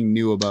heard anything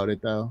new about it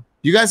though.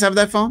 Do you guys have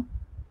that phone?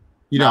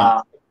 You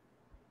don't?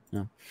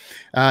 No.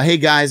 Hey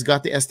guys,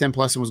 got the S10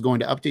 Plus and was going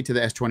to update to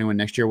the S21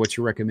 next year. What's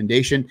your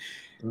recommendation?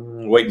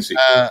 Wait and see.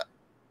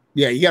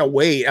 Yeah, you gotta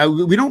wait.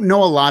 We don't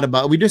know a lot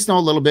about. We just know a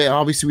little bit.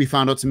 Obviously, we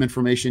found out some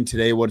information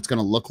today what it's going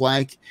to look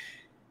like.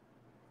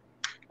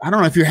 I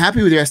don't know if you're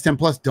happy with your S10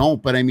 Plus.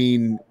 Don't, but I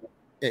mean,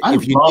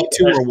 if you need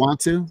to or want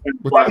to.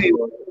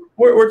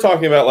 We're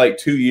talking about like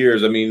 2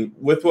 years. I mean,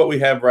 with what we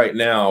have right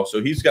now,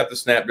 so he's got the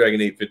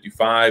Snapdragon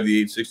 855.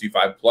 The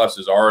 865 Plus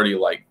is already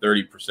like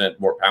 30%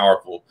 more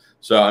powerful.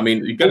 So, I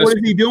mean, what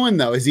is he doing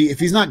though? If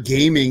he's not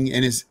gaming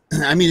and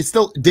I mean, it's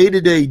still day to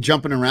day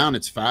jumping around.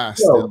 It's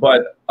fast. No,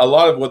 but a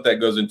lot of what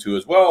that goes into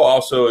as well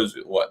also is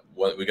what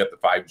we got the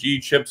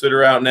 5G chips that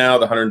are out now,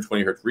 the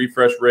 120 hertz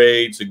refresh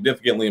rate,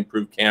 significantly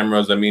improved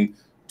cameras. I mean,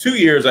 2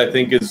 years, I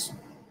think it's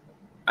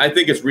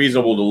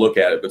reasonable to look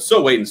at it, but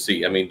still wait and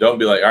see. I mean, don't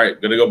be like, all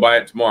right, gonna go buy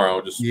it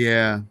tomorrow.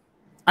 Yeah.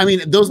 I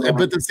mean,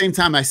 but at the same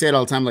time, I say it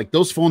all the time, like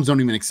those phones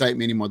don't even excite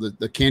me anymore.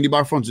 The candy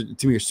bar phones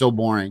to me are so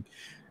boring.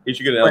 You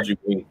should get an LG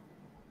Queen.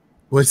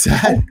 What's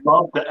that? I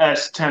love the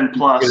S10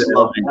 Plus. I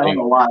don't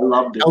know why I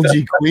loved it.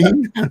 LG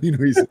Queen?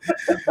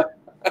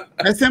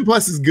 S10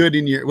 Plus is good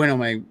in your. Well,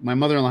 no, my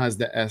mother-in-law has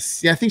the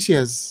S. Yeah, I think she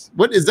has.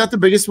 What is that? The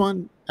biggest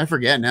one? I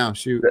forget now.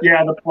 Shoot.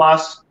 Yeah, the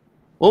Plus.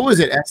 What was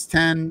it?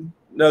 S10.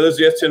 No, there's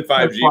the S10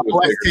 5G.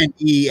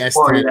 S10e,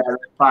 S10. Yeah,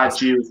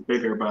 5G was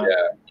bigger, but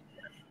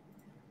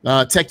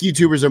yeah. Tech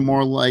YouTubers are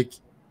more like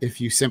if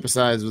you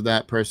sympathize with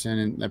that person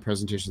and that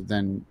presentation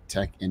than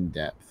tech in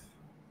depth.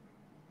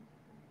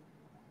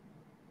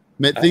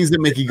 Things that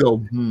make you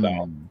go,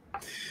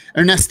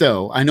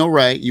 Ernesto, I know,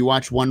 right? You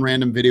watch one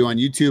random video on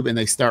YouTube and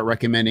they start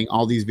recommending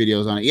all these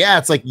videos on it. Yeah,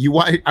 it's like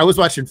I was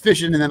watching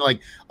fishing and then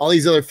like all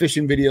these other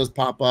fishing videos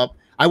pop up.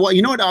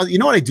 You know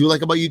what I do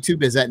like about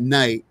YouTube is at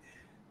night.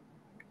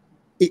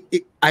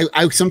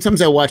 I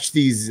sometimes I watch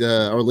these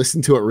or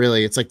listen to it.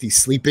 Really, it's like these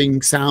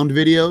sleeping sound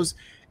videos,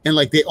 and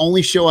like they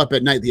only show up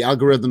at night. The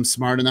algorithm's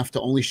smart enough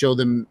to only show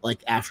them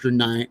like after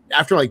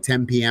like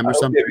 10 p.m. or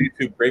something. You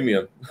have YouTube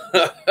Premium.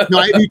 No,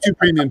 I have YouTube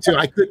Premium too.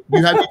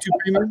 You have YouTube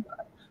Premium?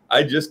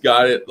 I just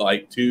got it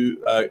like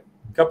a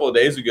couple of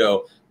days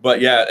ago. But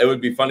yeah, it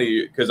would be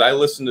funny because I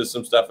listen to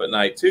some stuff at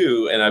night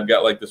too, and I've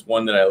got like this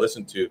one that I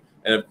listen to,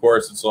 and of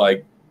course it's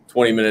like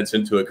 20 minutes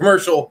into a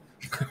commercial.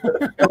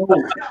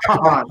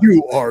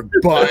 You are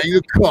buying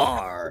a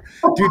car,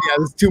 dude. Yeah,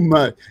 that's too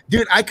much,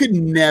 dude. I could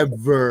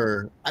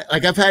never.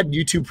 I've had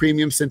YouTube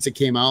Premium since it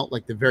came out,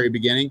 like the very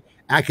beginning.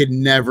 I could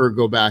never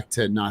go back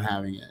to not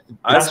having it.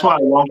 That's why I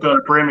won't go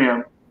to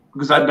Premium.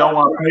 Because I don't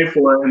want to pay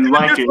for it and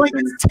like it.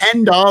 It's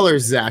 $10,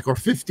 Zach, or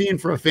 $15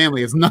 for a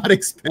family. It's not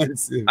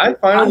expensive. I know,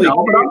 but I'm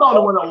not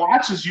the one that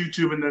watches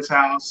YouTube in this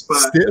house.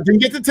 But then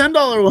get the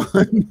 $10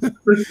 one.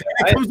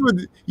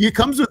 It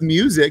comes with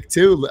music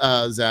too,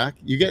 Zach.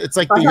 It's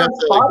like I have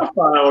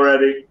Spotify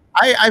already.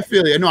 I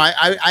feel you. No,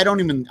 I don't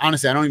even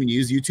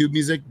use YouTube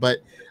Music,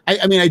 but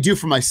I mean I do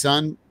for my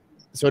son,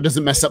 so it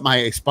doesn't mess up my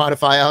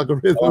Spotify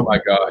algorithm. Oh my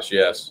gosh,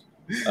 yes.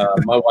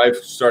 My wife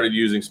started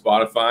using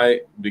Spotify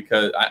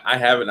because I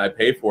have it and I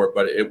pay for it,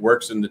 but it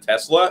works in the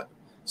Tesla.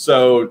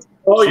 So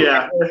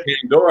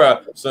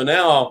Pandora. So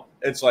now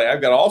it's like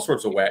I've got all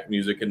sorts of whack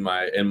music in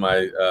my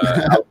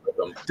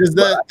algorithm. Does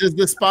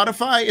the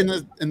Spotify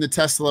in the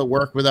Tesla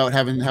work without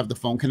having to have the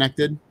phone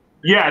connected?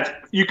 Yeah,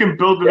 you can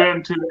build it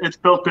into. It's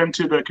built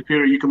into the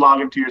computer. You can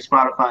log into your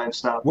Spotify and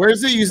stuff. Where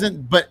is it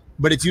using? But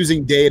it's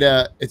using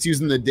data. It's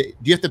using the. Do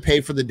you have to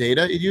pay for the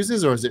data it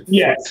uses, or is it?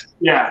 Yes.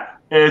 Yeah.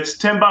 It's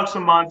 $10 a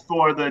month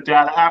for the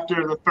data.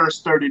 After the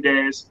first 30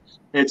 days,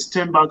 it's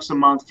 $10 a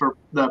month for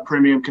the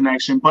premium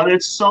connection. But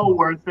it's so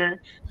worth it.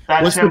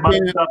 What's the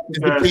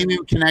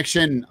premium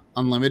connection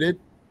unlimited?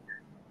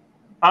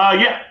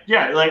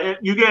 Yeah. Like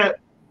you get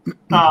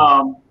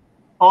all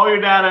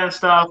your data and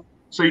stuff,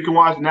 so you can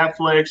watch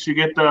Netflix. You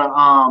get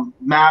the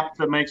map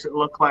that makes it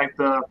look like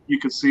you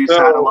can see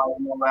satellite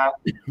and all that.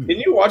 Can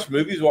you watch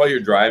movies while you're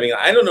driving?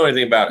 I don't know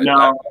anything about it.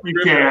 No, you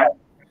can't.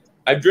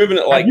 I've driven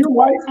it like. Have your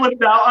wife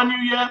flipped out on you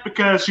yet?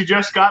 Because she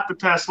just got the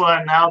Tesla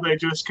and now they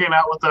just came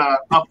out with an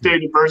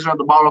updated version of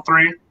the Model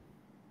 3.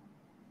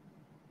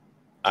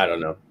 I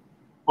don't know.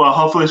 Well,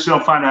 hopefully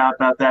she'll find out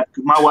about that.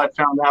 Because my wife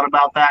found out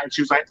about that and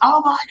she was like,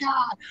 "Oh my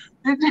god!"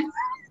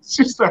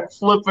 She started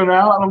flipping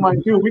out, and I'm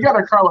like, "Dude, we got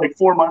our car like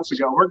 4 months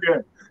ago. We're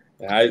good."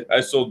 I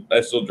still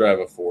drive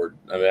a Ford.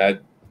 I mean,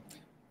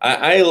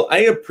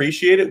 I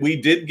appreciate it. We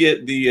did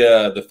get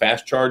the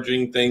fast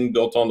charging thing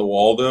built on the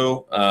wall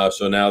though,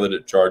 so now that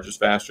it charges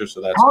faster,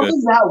 so that's good. How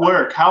does that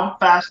work? How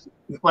fast?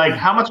 Like,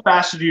 how much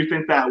faster do you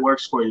think that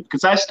works for you?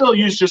 Because I still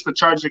use just the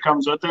charge that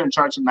comes with it and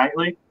charge it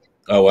nightly.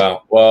 Oh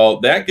wow! Well,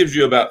 that gives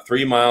you about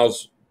 3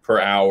 miles per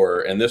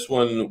hour, and this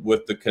one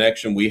with the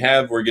connection we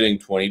have, we're getting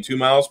 22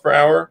 miles per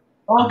hour.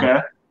 Okay.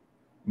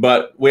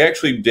 But we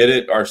actually did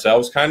it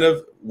ourselves, kind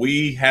of.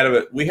 We had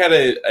a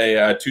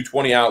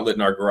 220 outlet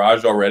in our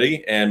garage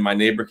already, and my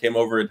neighbor came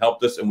over and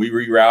helped us, and we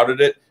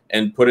rerouted it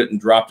and put it and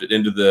dropped it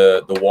into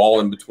the wall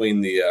in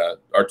between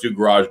our two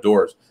garage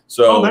doors.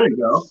 So there you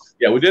go.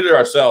 Yeah, we did it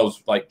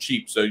ourselves, like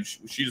cheap. So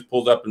she just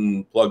pulls up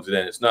and plugs it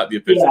in. It's not the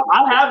official. Yeah,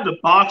 I have the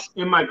box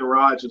in my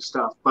garage and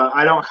stuff, but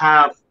I don't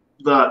have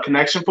the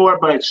connection for it.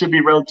 But it should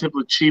be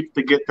relatively cheap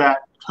to get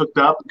that hooked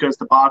up because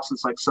the box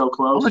is like so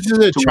close. How much is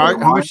it charge?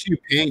 How much are you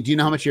paying? Do you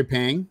know how much you're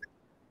paying?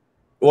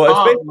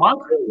 Well, it's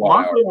monthly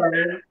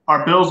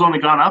our bill's only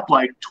gone up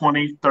like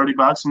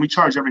 $20-$30, and we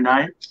charge every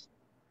night.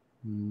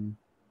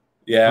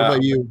 Yeah. How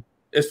about you?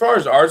 As far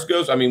as ours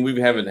goes, I mean, we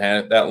haven't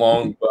had it that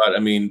long, but I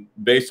mean,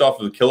 based off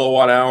of the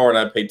kilowatt hour, and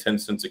I paid 10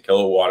 cents a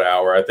kilowatt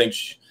hour. I think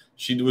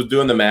she was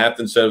doing the math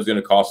and said it was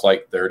going to cost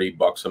like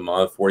 $30 a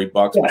month,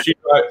 $40. Yeah.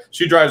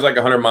 She drives like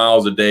 100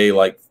 miles a day,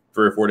 like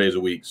 3 or 4 days a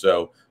week.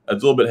 So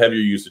it's a little bit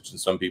heavier usage than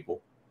some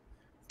people.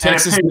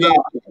 Texas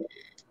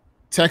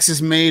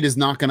Made is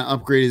not going to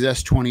upgrade his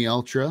S20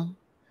 Ultra.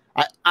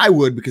 I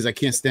would, because I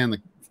can't stand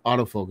the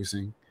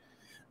autofocusing.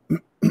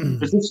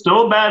 Is it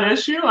still a bad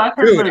issue? I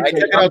took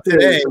it out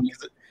today.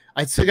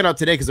 I took it out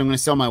today because I'm going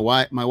to sell my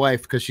wife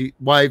because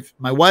my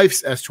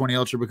wife's S20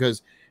 Ultra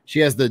because she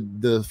has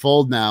the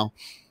Fold now.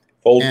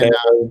 I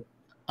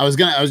was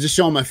just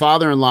showing my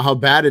father-in-law how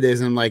bad it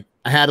is, and like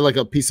I had like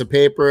a piece of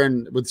paper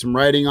and with some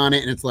writing on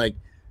it, and it's like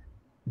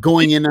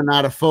going in and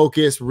out of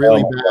focus,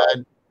 really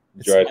bad.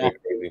 Drives me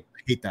crazy. I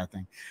hate that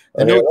thing.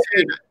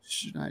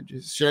 Should I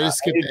just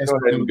skip the go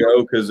ahead and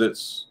go because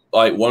it's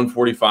like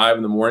 1:45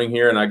 in the morning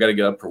here, and I got to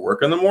get up for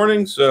work in the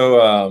morning.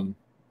 So,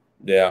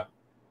 yeah.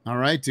 All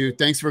right, dude.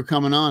 Thanks for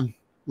coming on.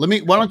 All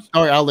right,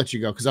 I'll let you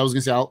go because I was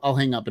gonna say I'll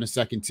hang up in a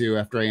second too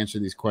after I answer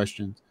these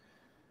questions.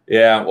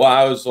 Yeah. Well,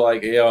 I was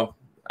like,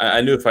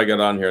 I knew if I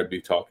got on here, I'd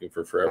be talking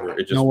for forever.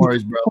 No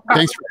worries, bro.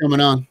 Thanks for coming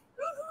on.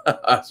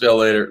 I'll see you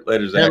later.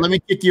 Later, Zach. Yeah, let me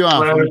kick you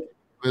off.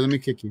 Let me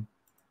kick you.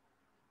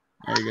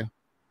 There you go.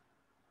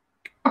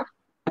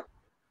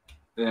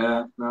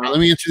 Yeah. No. Right, let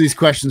me answer these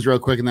questions real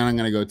quick, and then I'm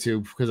going to go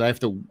too because I have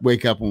to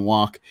wake up and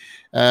walk.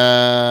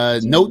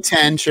 Note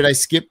 10, should I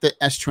skip the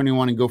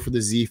S21 and go for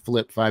the Z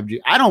Flip 5G?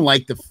 I don't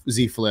like the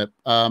Z Flip.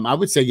 I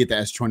would say get the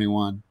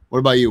S21. What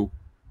about you,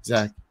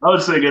 Zach? I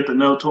would say get the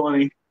Note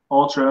 20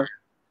 Ultra.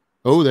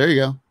 Oh, there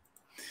you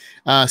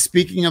go.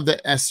 Speaking of the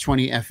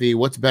S20 FE,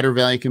 what's better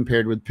value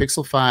compared with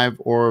Pixel 5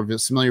 or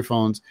similar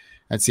phones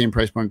at same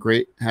price point?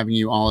 Great having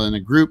you all in a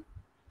group.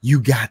 You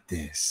got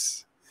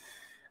this.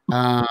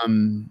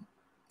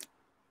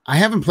 I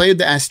haven't played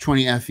the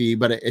S20 FE,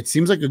 but it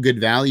seems like a good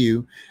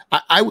value.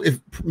 If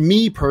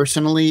me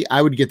personally,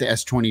 I would get the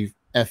S20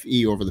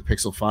 FE over the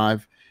Pixel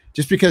 5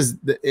 just because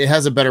it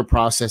has a better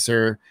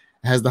processor.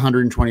 It has the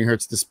 120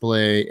 hertz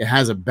display. It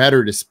has a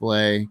better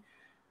display.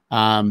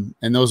 And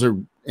those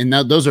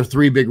are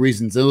three big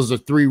reasons. Those are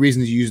three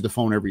reasons you use the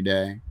phone every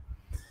day.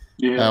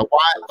 Yeah.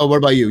 What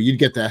about you? You'd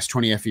get the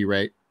S20 FE,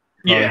 right?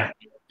 Yeah.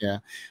 Yeah.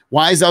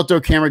 Why is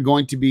outdoor camera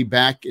going to be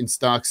back in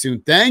stock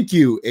soon? Thank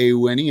you, A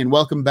Winnie, and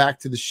welcome back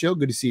to the show.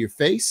 Good to see your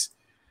face.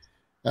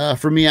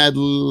 For me, I'd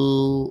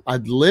live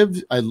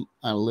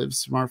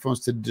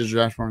smartphones to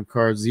digital dashboard and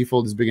cards. Z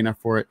Fold is big enough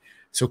for it,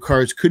 so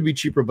cards could be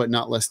cheaper, but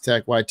not less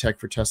tech. Why tech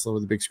for Tesla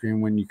with a big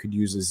screen when you could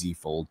use a Z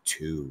Fold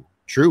 2?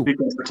 True.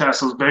 Because the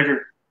Tesla's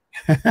bigger.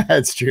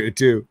 That's true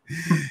too.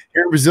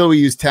 Here in Brazil, we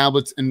use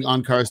tablets and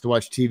on cars to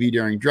watch TV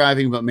during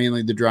driving, but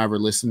mainly the driver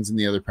listens and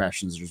the other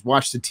passengers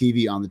watch the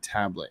TV on the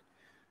tablet.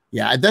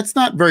 Yeah, that's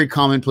not very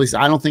commonplace.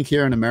 I don't think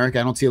here in America,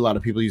 I don't see a lot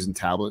of people using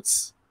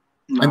tablets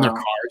in their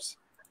cars.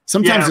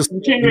 Sometimes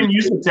you can't even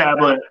use a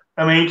tablet.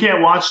 I mean, you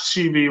can't watch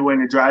TV when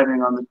you're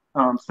driving on the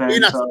thing.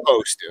 You're not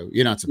supposed to.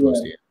 You're not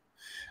supposed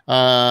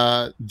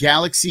to.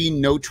 Galaxy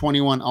Note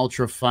 21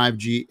 Ultra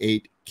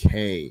 5G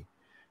 8K.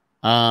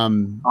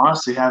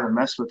 Honestly, haven't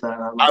messed with that.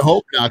 I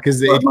hope not,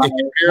 because not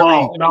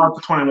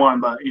the 21,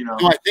 but you know.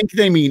 No, I think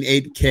they mean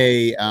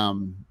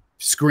 8K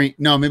screen.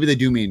 No, maybe they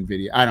do mean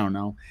video. I don't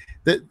know.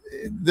 The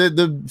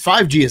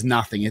 5G is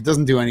nothing. It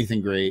doesn't do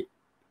anything great.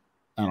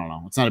 I don't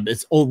know.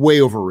 It's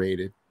way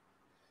overrated.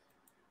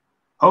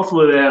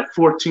 Hopefully they have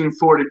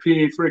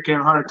 1440p freaking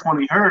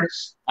 120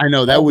 hertz. I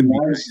know that would be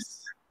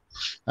nice.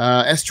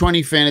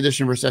 S20 Fan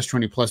Edition versus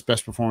S20 Plus,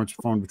 best performance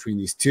phone between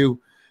these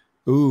two.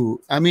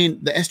 Ooh, I mean,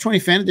 the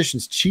S20 Fan Edition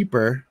is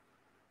cheaper,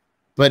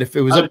 but if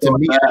it was up to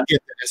me, I'd get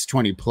the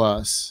S20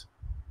 Plus.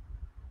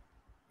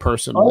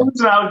 Personally, the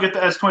reason I would get the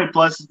S20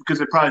 Plus is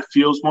because it probably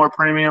feels more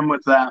premium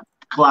with that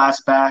glass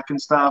back and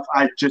stuff.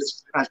 I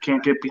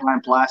can't get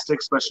behind plastic,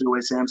 especially the way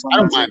Samsung. I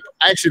don't mind.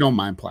 I actually don't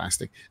mind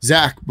plastic.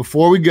 Zach,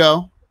 before we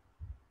go,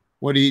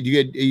 what do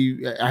you get?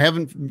 I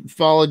haven't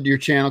followed your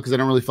channel because I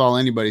don't really follow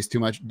anybody's too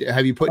much.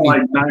 Have you put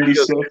like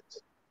 96?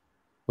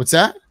 What's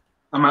that?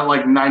 I'm at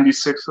like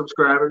 96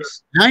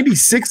 subscribers.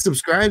 96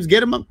 subscribers.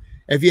 Get them up.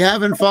 If you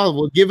haven't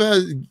followed,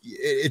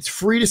 it's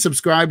free to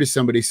subscribe to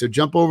somebody. So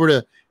jump over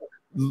to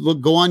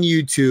go on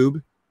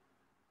YouTube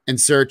and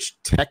search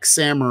Tech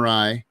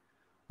Samurai.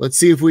 Let's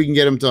see if we can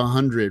get them to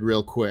 100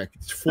 real quick.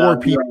 It's 4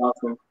 people.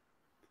 Awesome.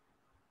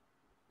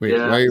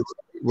 Wait,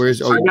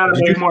 where's I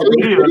gotta make more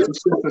videos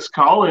since this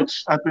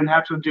college. I've been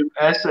having to do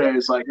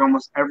essays like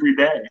almost every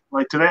day.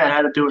 Like today, I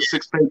had to do a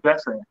 6-page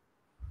essay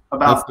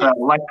about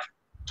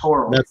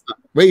electoral.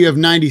 Wait, you have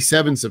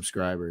 97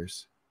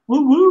 subscribers.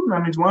 Woo woo!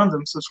 That means one of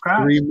them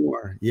subscribed. 3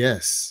 more,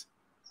 yes.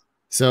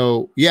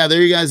 So yeah,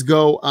 there you guys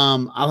go.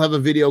 I'll have a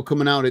video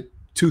coming out at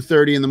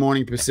 2:30 in the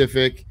morning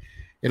Pacific.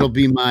 It'll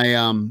be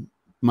my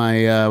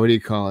my what do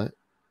you call it?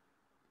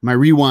 My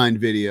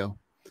rewind video.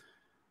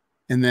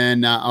 And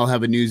then I'll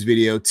have a news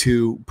video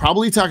too,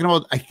 probably talking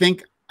about, I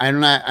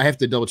don't know, I have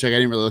to double check. I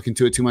didn't really look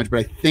into it too much, but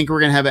I think we're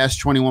going to have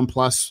S21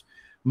 Plus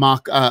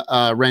mock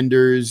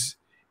renders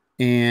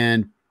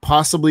and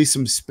possibly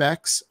some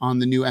specs on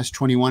the new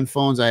S21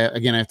 phones. I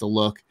have to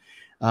look.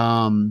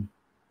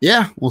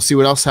 Yeah, we'll see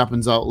what else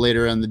happens out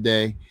later in the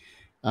day.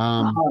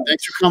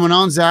 Thanks for coming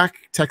on, Zach,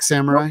 Tech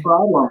Samurai. No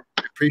problem.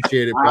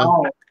 Appreciate it,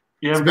 bro.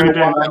 Yeah, it's been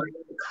a while.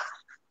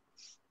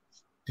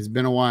 It's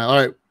been a while. All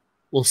right.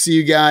 We'll see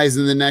you guys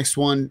in the next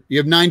one. You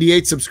have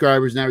 98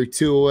 subscribers now. You're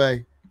 2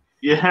 away.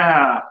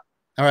 Yeah.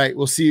 All right.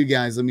 We'll see you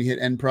guys. Let me hit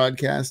end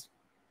podcast.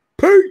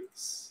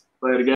 Peace. Later, guys.